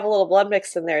 that might have a little blood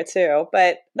mixed in there too,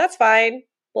 but that's fine.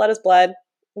 Blood is blood.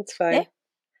 It's fine. Yeah.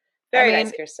 Very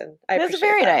nice, Kirsten. That's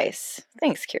very nice.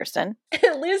 Thanks, Kirsten.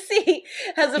 Lucy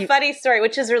has a funny story,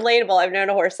 which is relatable. I've known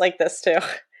a horse like this too.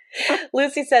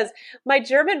 Lucy says, my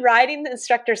German riding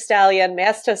instructor stallion,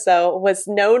 Mastoso, was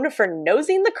known for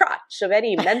nosing the crotch of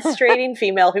any menstruating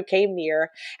female who came near.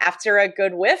 After a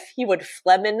good whiff, he would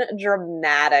phlegm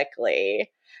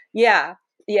dramatically. Yeah,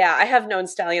 I have known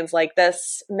stallions like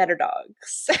this. Met her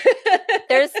dogs.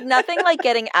 There's nothing like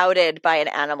getting outed by an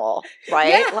animal,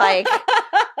 right? Yeah. Like,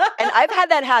 and I've had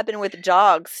that happen with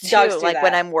dogs too. Like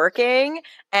when I'm working,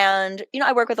 and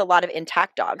I work with a lot of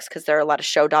intact dogs because there are a lot of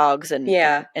show dogs and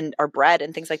are bred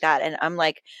and things like that. And I'm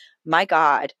like, my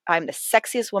God, I'm the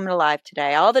sexiest woman alive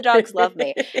today. All the dogs love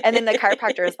me. And then the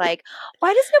chiropractor is like,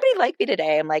 why does nobody like me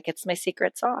today? I'm like, it's my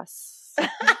secret sauce.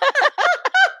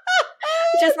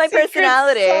 It's just my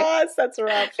personality. Sauce. That's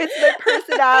rough. It's my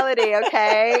personality,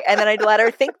 okay? And then I let her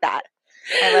think that.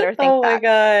 Oh my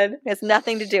God. It has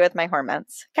nothing to do with my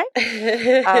hormones,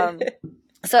 okay?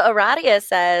 So Aradia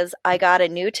says, I got a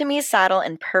new to me saddle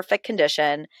in perfect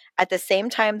condition at the same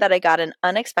time that I got an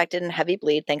unexpected and heavy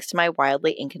bleed thanks to my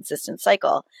wildly inconsistent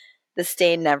cycle. The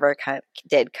stain never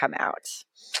did come out.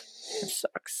 It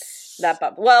sucks.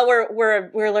 Well,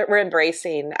 we're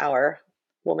embracing our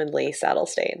womanly saddle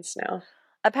stains now.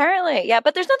 Apparently, yeah.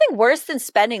 But there's nothing worse than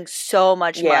spending so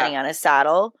much money on a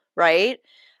saddle, right?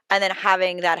 And then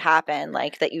having that happen,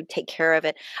 like that you take care of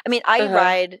it. I mean, I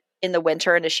ride in the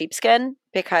winter in a sheepskin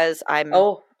because I'm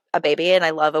a baby and I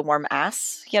love a warm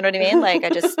ass. You know what I mean? Like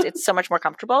it's so much more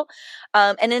comfortable.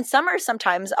 And in summer,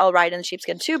 sometimes I'll ride in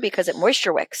sheepskin too because it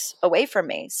moisture wicks away from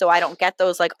me. So I don't get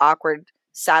those like awkward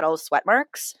saddle sweat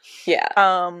marks. Yeah.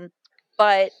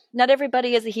 But not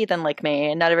everybody is a heathen like me,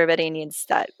 and not everybody needs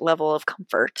that level of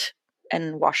comfort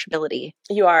and washability.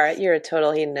 You're a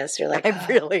total hedonist. You're like, I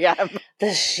really am.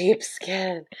 The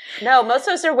sheepskin. No, most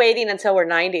of us are waiting until we're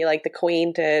 90, like the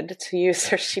queen did, to use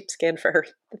her sheepskin for her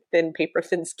paper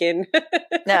thin skin.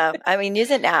 No, I mean, use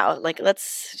it now. Like,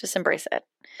 let's just embrace it.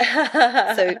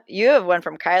 So you have one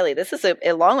from Kylie. This is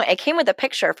a long one. It came with a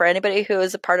picture for anybody who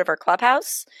is a part of our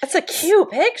clubhouse. That's a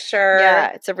cute picture.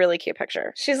 Yeah, it's a really cute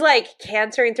picture. She's like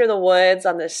cantering through the woods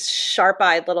on this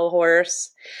sharp-eyed little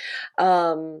horse.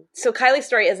 So Kylie's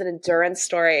story is an endurance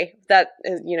story that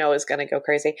is going to go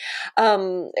crazy.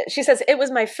 She says, it was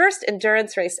my first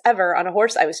endurance race ever on a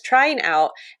horse I was trying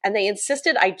out, and they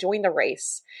insisted I join the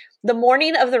race. The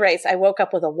morning of the race, I woke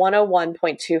up with a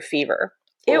 101.2 fever.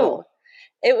 Ew.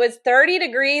 It was 30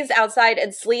 degrees outside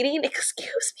and sleeting.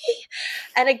 Excuse me.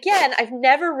 And again, I've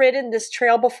never ridden this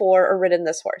trail before or ridden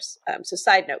this horse. So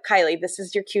side note, Kylie, this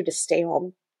is your cue to stay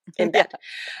home in bed.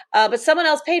 But someone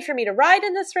else paid for me to ride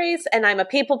in this race, and I'm a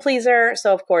people pleaser.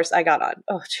 So, of course, I got on.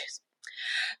 Oh, jeez.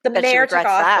 The mare took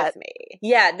off with me.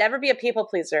 Yeah, never be a people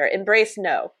pleaser. Embrace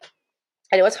no.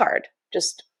 I know it's hard.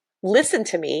 Just listen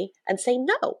to me and say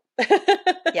no.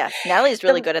 Yes, Natalie's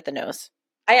really good at the nose.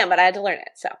 I am, but I had to learn it.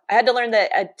 So I had to learn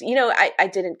that, I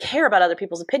didn't care about other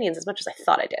people's opinions as much as I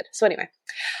thought I did. So anyway,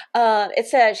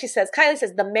 Kylie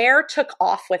says, the mare took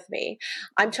off with me.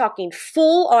 I'm talking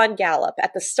full on gallop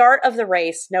at the start of the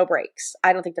race, no brakes.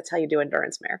 I don't think that's how you do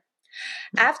endurance mare.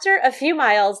 After a few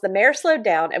miles, the mare slowed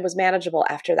down and was manageable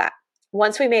after that.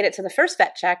 Once we made it to the first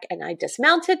vet check and I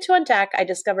dismounted to untack, I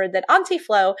discovered that Auntie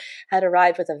Flo had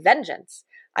arrived with a vengeance.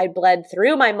 I bled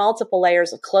through my multiple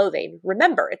layers of clothing.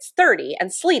 Remember, it's 30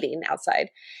 and sleeting outside.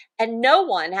 And no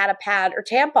one had a pad or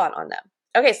tampon on them.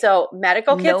 Okay, so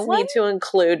medical kits need to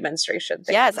include menstruation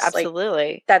things. Yes,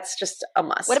 absolutely. Like, that's just a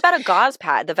must. What about a gauze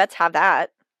pad? The vets have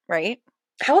that, right?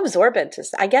 How absorbent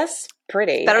is that? I guess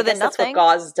pretty. Better than nothing. That's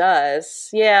what gauze does.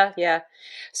 Yeah.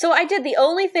 So I did the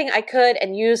only thing I could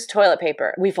and used toilet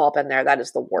paper. We've all been there. That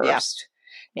is the worst.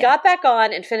 Yeah. Got back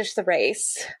on and finished the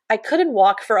race. I couldn't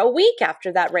walk for a week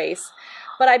after that race,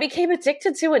 but I became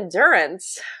addicted to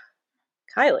endurance.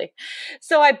 Kylie.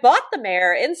 So I bought the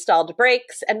mare, installed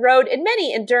brakes, and rode in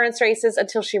many endurance races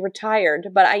until she retired,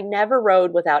 but I never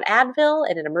rode without Advil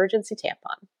and an emergency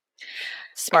tampon.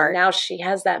 Smart. And now she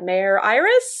has that mare,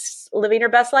 Iris, living her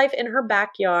best life in her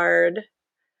backyard.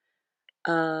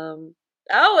 And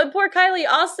poor Kylie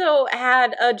also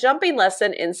had a jumping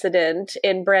lesson incident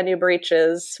in brand new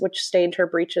breeches, which stained her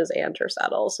breeches and her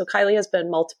saddle. So Kylie has been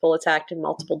multiple attacked in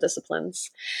multiple disciplines.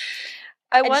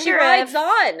 I wonder she rides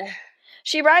on.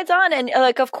 She rides on, and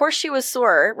of course she was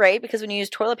sore, right? Because when you use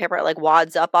toilet paper, it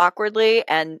wads up awkwardly,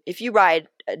 and if you ride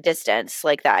a distance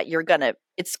like that,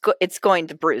 it's going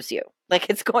to bruise you.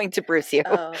 It's going to bruise you.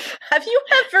 Oh. Have you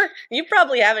ever? You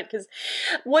probably haven't, because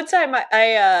one time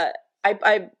I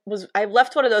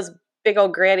left one of those big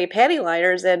old granny panty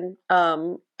liners and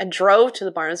drove to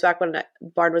the barn. It was back when the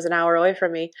barn was an hour away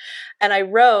from me, and I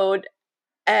rode,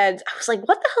 and I was like,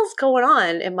 "What the hell's going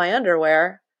on in my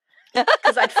underwear?"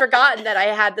 Because I'd forgotten that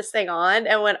I had this thing on,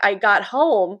 and when I got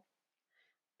home,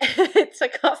 I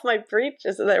took off my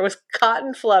breeches, and there was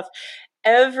cotton fluff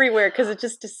everywhere because it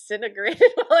just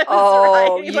disintegrated while I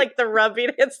was riding, the rubbing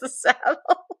against the saddle.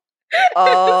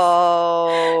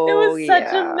 It was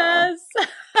such a mess.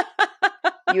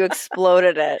 You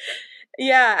exploded it.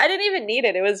 Yeah, I didn't even need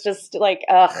it. It was just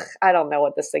I don't know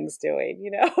what this thing's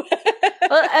doing,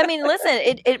 Well, I mean, listen,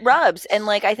 it rubs. And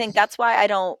I think that's why I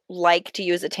don't like to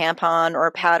use a tampon or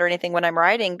a pad or anything when I'm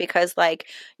riding, because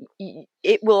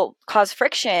it will cause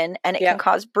friction and it can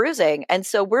cause bruising. And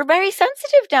so we're very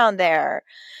sensitive down there.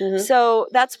 Mm-hmm. So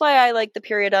that's why I like the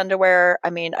period underwear. I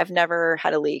mean, I've never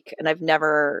had a leak, and I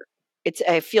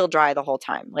feel dry the whole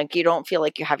time. You don't feel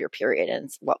like you have your period, and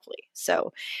it's lovely.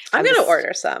 So I'm going to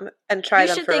order some and try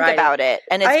them for riding. You should think about it.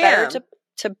 And it's better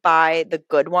to buy the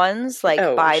good ones, buy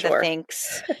the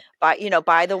Thinks,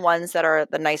 buy the ones that are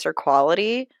the nicer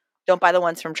quality. Don't buy the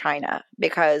ones from China,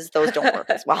 because those don't work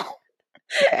as well.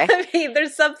 Okay? I mean,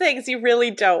 there's some things you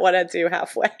really don't want to do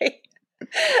halfway.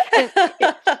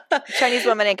 Chinese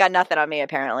women ain't got nothing on me,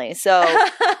 apparently. So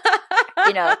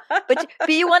but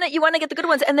you want to get the good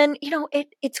ones, and then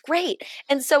it's great.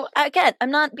 And so again,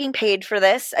 I'm not being paid for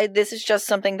this. This is just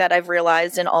something that I've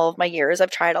realized in all of my years.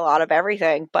 I've tried a lot of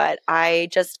everything, but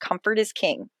comfort is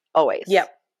king always.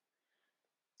 Yep,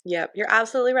 you're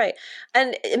absolutely right,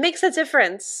 and it makes a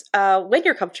difference when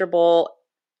you're comfortable.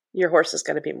 Your horse is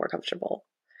going to be more comfortable.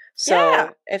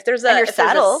 So if there's a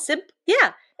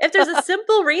if there's a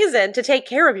simple reason to take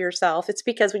care of yourself, it's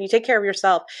because when you take care of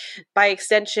yourself, by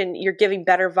extension, you're giving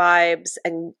better vibes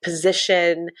and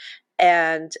position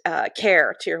and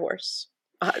care to your horse.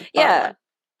 Yeah.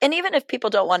 And even if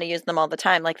people don't want to use them all the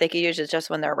time, they could use it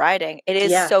just when they're riding, it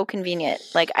is so convenient.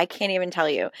 I can't even tell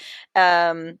you.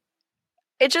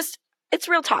 It's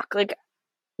real talk.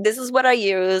 This is what I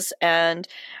use. And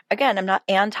again, I'm not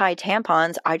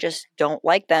anti-tampons. I just don't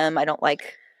like them. I don't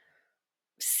like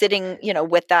sitting,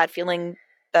 with that feeling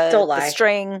the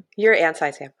string. You're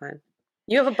anti-tampon.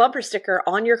 You have a bumper sticker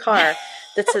on your car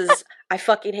that says, "I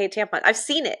fucking hate tampon." I've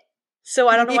seen it. So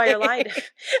I don't know why you're lying.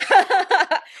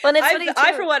 Well, and it's funny,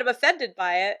 I, too. for one, am offended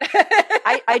by it.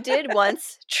 I did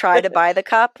once try to buy the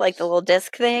cup, like the little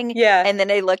disc thing. Yeah. And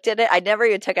then I looked at it. I never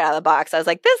even took it out of the box. I was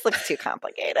like, this looks too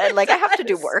complicated. Like, I have to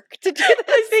do work to do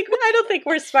this. I don't think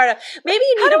we're smart enough. Maybe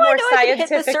you need a more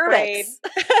scientific brain.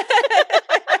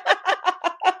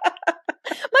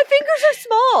 My fingers are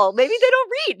small. Maybe they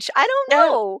don't reach. I don't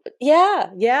know.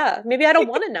 Yeah. Maybe I don't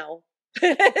want to know.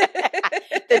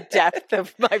 The depth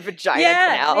of my vagina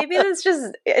canal. Maybe that's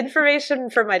just information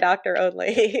from my doctor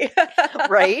only.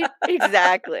 Right?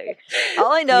 Exactly.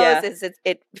 All I know is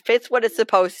it fits what it's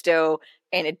supposed to,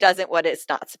 and it doesn't what it's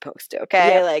not supposed to.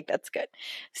 Okay? Yep. Like, that's good.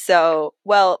 So,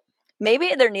 well,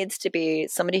 maybe there needs to be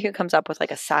somebody who comes up with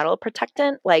like a saddle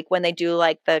protectant, like when they do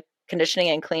like the conditioning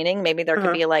and cleaning, maybe there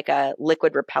could be like a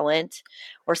liquid repellent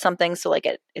or something. So like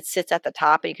it sits at the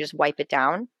top and you can just wipe it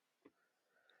down.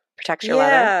 Protects your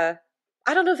leather.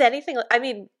 I don't know if anything, I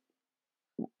mean,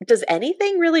 does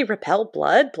anything really repel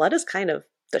blood? Blood is kind of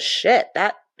the shit.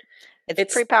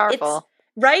 It's pretty powerful.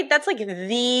 Right? That's like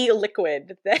the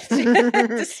liquid that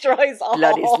destroys all.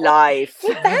 Blood is life.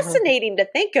 It's fascinating to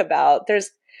think about.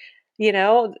 There's,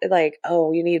 like,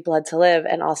 oh, you need blood to live.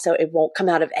 And also it won't come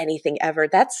out of anything ever.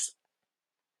 That's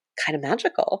kind of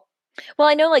magical. Well,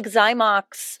 I know like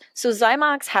Zymox. So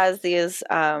Zymox has these,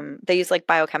 they use like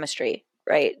biochemistry,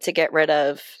 right? To get rid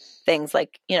of things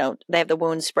like, they have the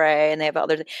wound spray and they have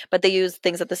other, but they use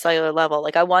things at the cellular level.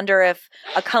 Like, I wonder if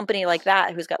a company like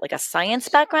that, who's got like a science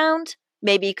background,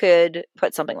 maybe could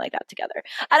put something like that together.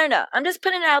 I don't know. I'm just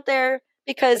putting it out there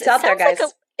because it's out there, guys.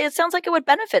 It sounds like it would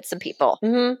benefit some people,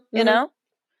 you know?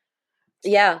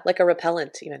 Yeah, like a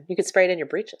repellent even. You could spray it in your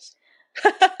breeches.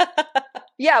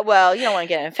 Yeah, well, you don't want to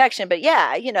get an infection, but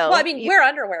yeah, Well, I mean, wear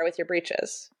underwear with your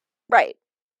breeches. Right.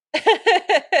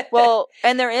 Well,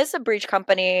 and there is a breech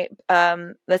company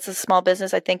that's a small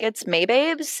business. I think it's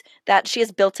Maybabes, that she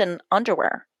has built-in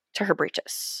underwear to her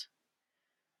breeches.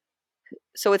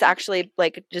 So it's actually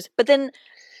like just. But then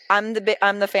I'm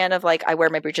the fan of like I wear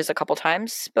my breeches a couple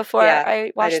times before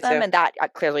I wash them, too. And that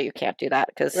clearly you can't do that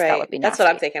because that would be nasty. That's what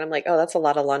I'm thinking. I'm like, oh, that's a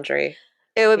lot of laundry.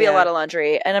 It would be a lot of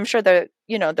laundry, and I'm sure they're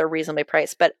reasonably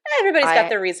priced. But everybody's got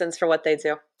their reasons for what they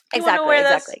do.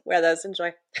 Exactly. Wear those.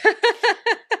 Enjoy.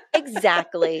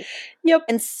 Exactly. Yep.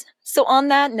 And so on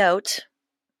that note,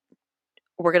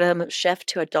 we're gonna shift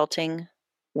to adulting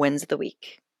wins of the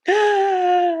week.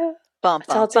 Bum,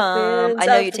 bum, bum. I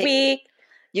know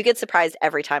you get surprised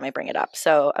every time I bring it up.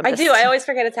 So I do. I always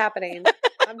forget it's happening.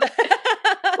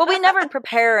 Well, we never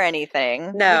prepare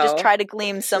anything. No. We just try to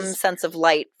glean some sense of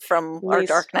light from our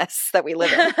darkness that we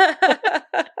live in.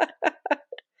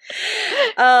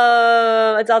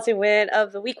 Adulting win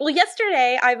of the week. Well,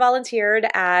 yesterday I volunteered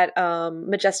at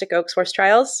Majestic Oaks Horse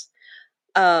Trials,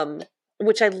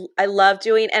 which I love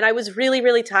doing. And I was really,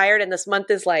 really tired. And this month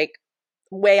is like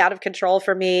way out of control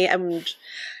for me. And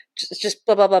just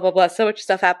blah, blah, blah, blah, blah. So much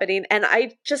stuff happening. And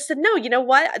I just said, no, you know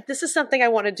what? This is something I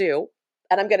want to do.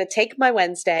 And I'm going to take my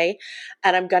Wednesday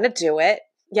and I'm going to do it.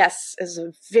 Yes, it's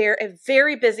a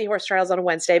very busy horse trials on a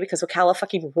Wednesday because Ocala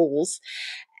fucking rules.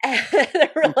 And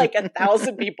there were like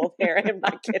 1,000 people there. I'm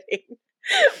not kidding.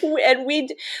 And we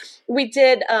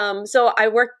did. So I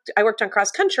worked on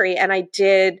cross country and I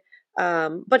did a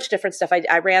bunch of different stuff.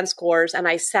 I ran scores and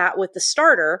I sat with the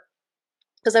starter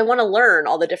because I want to learn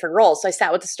all the different roles. So I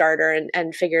sat with the starter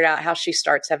and figured out how she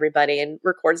starts everybody and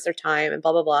records their time and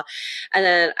blah, blah, blah. And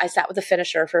then I sat with the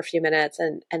finisher for a few minutes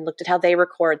and looked at how they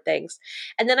record things.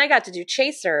 And then I got to do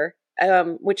chaser,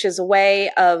 which is a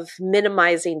way of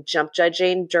minimizing jump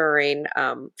judging during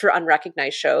for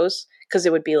unrecognized shows. Because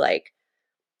it would be like,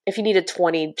 if you needed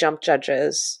 20 jump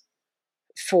judges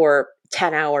for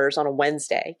 10 hours on a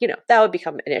Wednesday, that would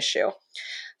become an issue.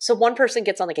 So one person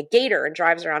gets on like a gator and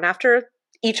drives around after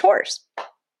each horse.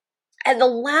 And the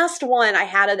last one I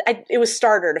had, it was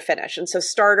starter to finish. And so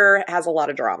starter has a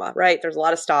lot of drama, right? There's a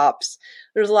lot of stops.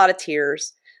 There's a lot of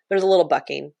tears. There's a little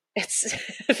bucking. It's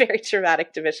a very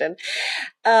traumatic division.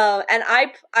 And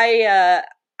I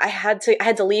had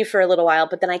to leave for a little while,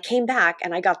 but then I came back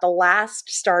and I got the last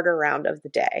starter round of the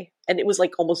day. And it was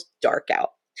like almost dark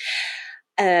out.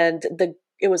 And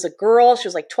it was a girl. She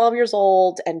was like 12 years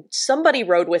old and somebody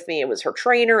rode with me. It was her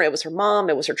trainer. It was her mom.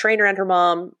 It was her trainer and her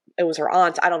mom. It was her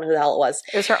aunt. I don't know who the hell it was.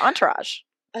 It was her entourage.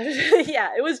 Yeah,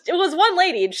 it was one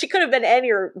lady and she could have been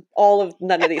any or all of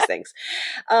none of these things.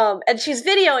 And she's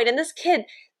videoing and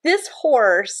this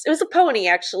horse, it was a pony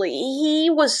actually. He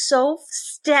was so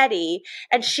steady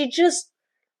and she just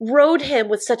rode him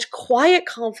with such quiet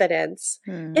confidence.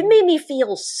 It made me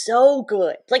feel so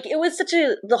good. Like it was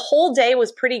the whole day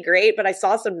was pretty great, but I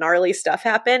saw some gnarly stuff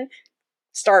happen.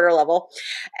 starter level.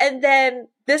 And then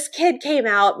this kid came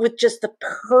out with just the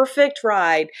perfect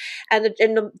ride. And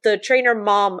the trainer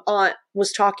mom aunt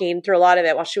was talking through a lot of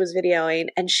it while she was videoing.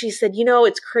 And she said,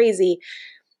 it's crazy.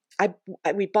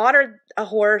 We bought her a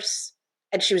horse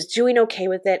and she was doing okay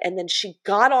with it. And then she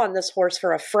got on this horse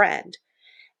for a friend.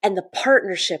 And the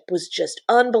partnership was just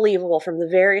unbelievable from the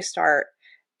very start.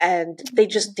 And they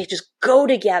just go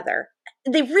together.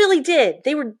 They really did.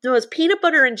 They were the most peanut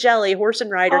butter and jelly horse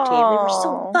and rider team. They were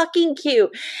so fucking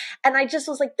cute. And I just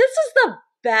was like, this is the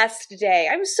best day.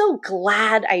 I'm so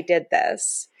glad I did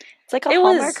this. It's like a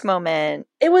Hallmark moment.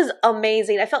 It was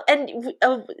amazing. I felt, and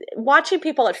watching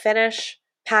people at finish,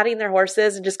 patting their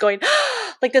horses and just going,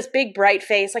 like this big bright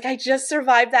face, like I just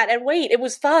survived that. And wait, it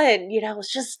was fun. It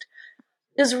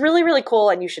was really, really cool.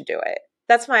 And you should do it.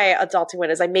 That's my adulting win,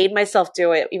 is I made myself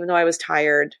do it, even though I was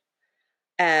tired.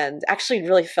 And actually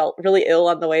really felt really ill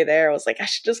on the way there. I was like, I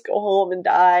should just go home and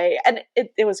die. And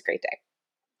it was a great day.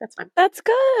 That's fine. That's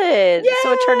good. Yay!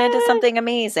 So it turned into something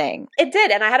amazing. It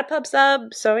did. And I had a pub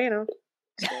sub. So,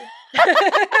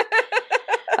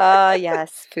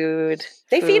 yes. Food.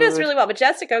 They feed us really well.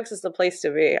 Majestic Oaks is the place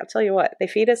to be. I'll tell you what. They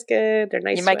feed us good. They're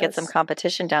nice. You might get some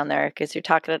competition down there because you're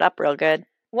talking it up real good.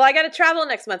 Well, I got to travel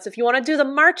next month. So if you want to do the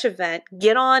March event,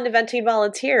 get on Eventing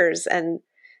Volunteers and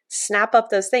snap up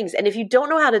those things. And if you don't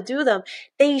know how to do them,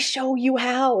 they show you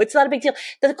how. It's not a big deal.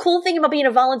 The cool thing about being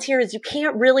a volunteer is you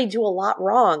can't really do a lot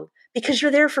wrong because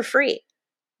you're there for free.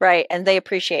 Right. And they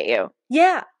appreciate you.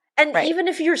 Yeah. And even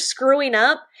if you're screwing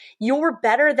up, you're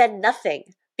better than nothing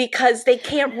because they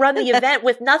can't run the event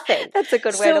with nothing. That's a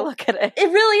good way to look at it.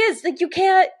 It really is. Like you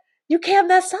can't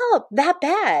mess up that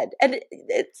bad. And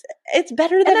it's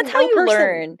better than that's how you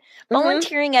learn. Mm-hmm.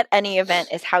 Volunteering at any event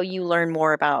is how you learn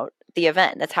more about the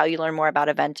event. That's how you learn more about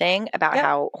eventing, about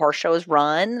how horse shows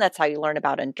run. That's how you learn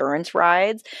about endurance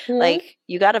rides. Mm-hmm. Like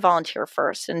you got to volunteer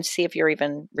first and see if you're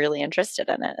even really interested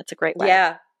in it. It's a great way.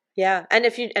 Yeah. Yeah. And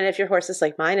if your horse is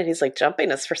like mine and he's like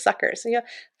jumping us for suckers, and you go,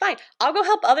 fine, I'll go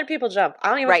help other people jump. I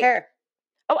don't even care.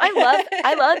 Oh,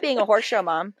 I love being a horse show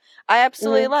mom. I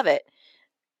absolutely love it.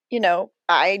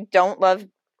 I don't love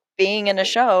being in a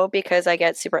show because I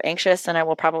get super anxious and I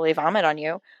will probably vomit on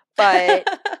you. But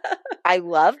I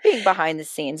love being behind the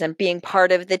scenes and being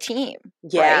part of the team.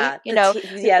 Yeah. Right?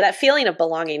 That feeling of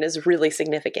belonging is really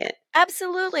significant.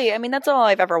 Absolutely. I mean, that's all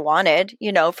I've ever wanted,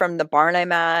 from the barn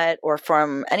I'm at or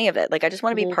from any of it. Like, I just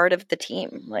want to be part of the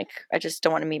team. Like, I just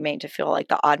don't want to be made to feel like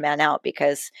the odd man out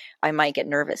because I might get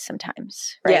nervous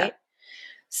sometimes. Right. Yeah.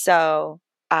 So,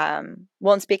 and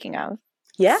speaking of,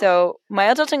 so my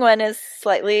adulting win is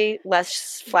slightly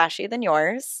less flashy than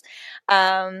yours.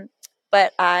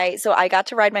 But I got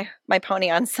to ride my pony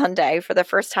on Sunday for the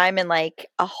first time in like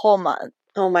a whole month.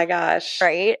 Oh my gosh.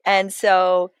 Right. And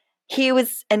so he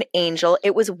was an angel.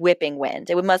 It was whipping wind.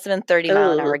 It must have been 30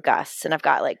 mile an hour gusts. And I've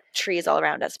got like trees all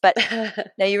around us. But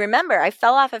now you remember, I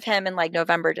fell off of him in like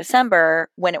November, December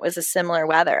when it was a similar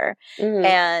weather. Mm-hmm.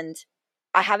 And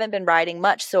I haven't been riding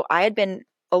much. So I had been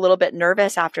a little bit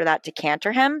nervous after that to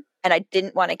canter him. And I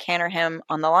didn't want to canter him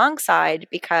on the long side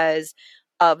because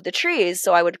of the trees.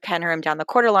 So I would canter him down the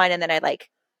quarter line and then I'd like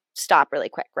stop really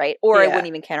quick, right? Or I wouldn't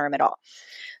even canter him at all.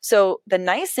 So the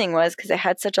nice thing was, because I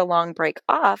had such a long break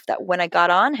off, that when I got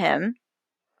on him,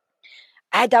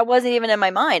 that wasn't even in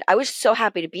my mind. I was so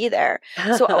happy to be there.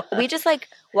 So we just like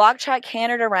walk, track,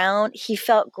 cantered around. He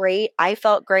felt great. I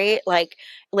felt great. Like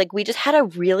we just had a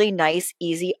really nice,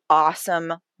 easy,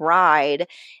 awesome ride.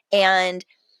 And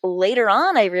later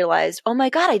on, I realized, oh my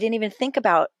God, I didn't even think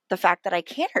about the fact that I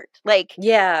cantered. Like,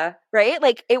 yeah, right?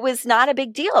 Like it was not a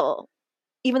big deal,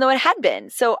 even though it had been.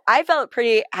 So I felt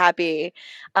pretty happy.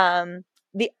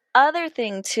 The other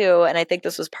thing too, and I think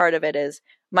this was part of it, is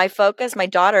my focus. My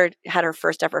daughter had her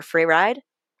first ever free ride.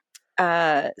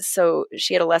 So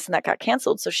she had a lesson that got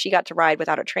canceled. So she got to ride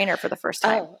without a trainer for the first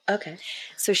time. Oh, okay.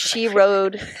 So she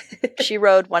rode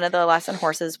one of the lesson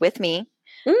horses with me.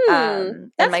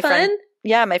 And my friend,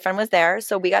 my friend was there.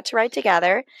 So we got to ride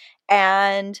together,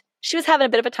 and she was having a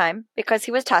bit of a time because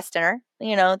he was testing her.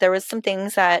 There was some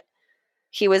things that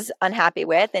he was unhappy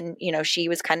with, and, she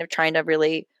was kind of trying to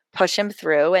really push him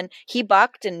through, and he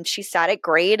bucked and she sat it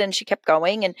great and she kept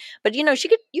going. But you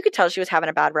could tell she was having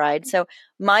a bad ride. So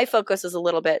my focus was a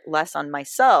little bit less on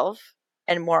myself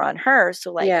and more on her.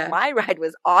 So my ride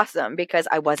was awesome because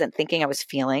I wasn't thinking, I was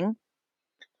feeling.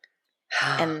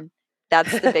 And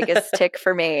that's the biggest tick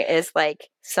for me, is like,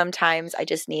 sometimes I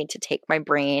just need to take my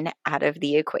brain out of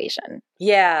the equation.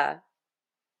 Yeah,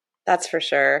 that's for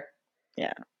sure.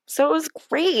 Yeah. So it was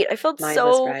great. I felt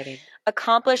so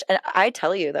accomplished. And I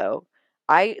tell you though,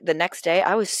 the next day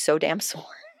I was so damn sore.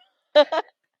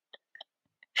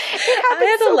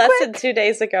 I had a lesson 2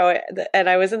 days ago, and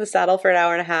I was in the saddle for an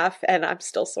hour and a half, and I'm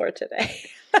still sore today.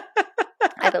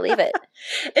 I believe it.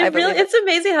 It's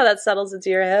amazing how that settles into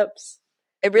your hips.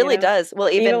 It really does. Well,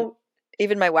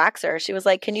 even my waxer, she was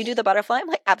like, "Can you do the butterfly?" I'm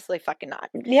like, "Absolutely fucking not.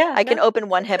 Yeah, I can open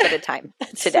one hip at a time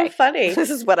today." So funny. This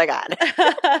is what I got.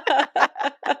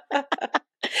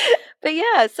 But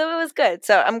yeah, so it was good.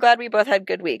 So I'm glad we both had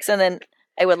good weeks. And then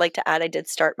I would like to add, I did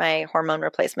start my hormone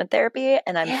replacement therapy,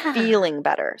 and I'm feeling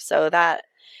better. So that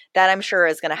I'm sure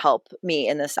is going to help me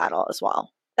in the saddle as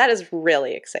well. That is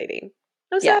really exciting.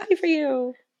 I'm so happy for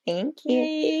you. Thank you.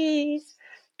 Yay.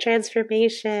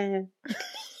 Transformation.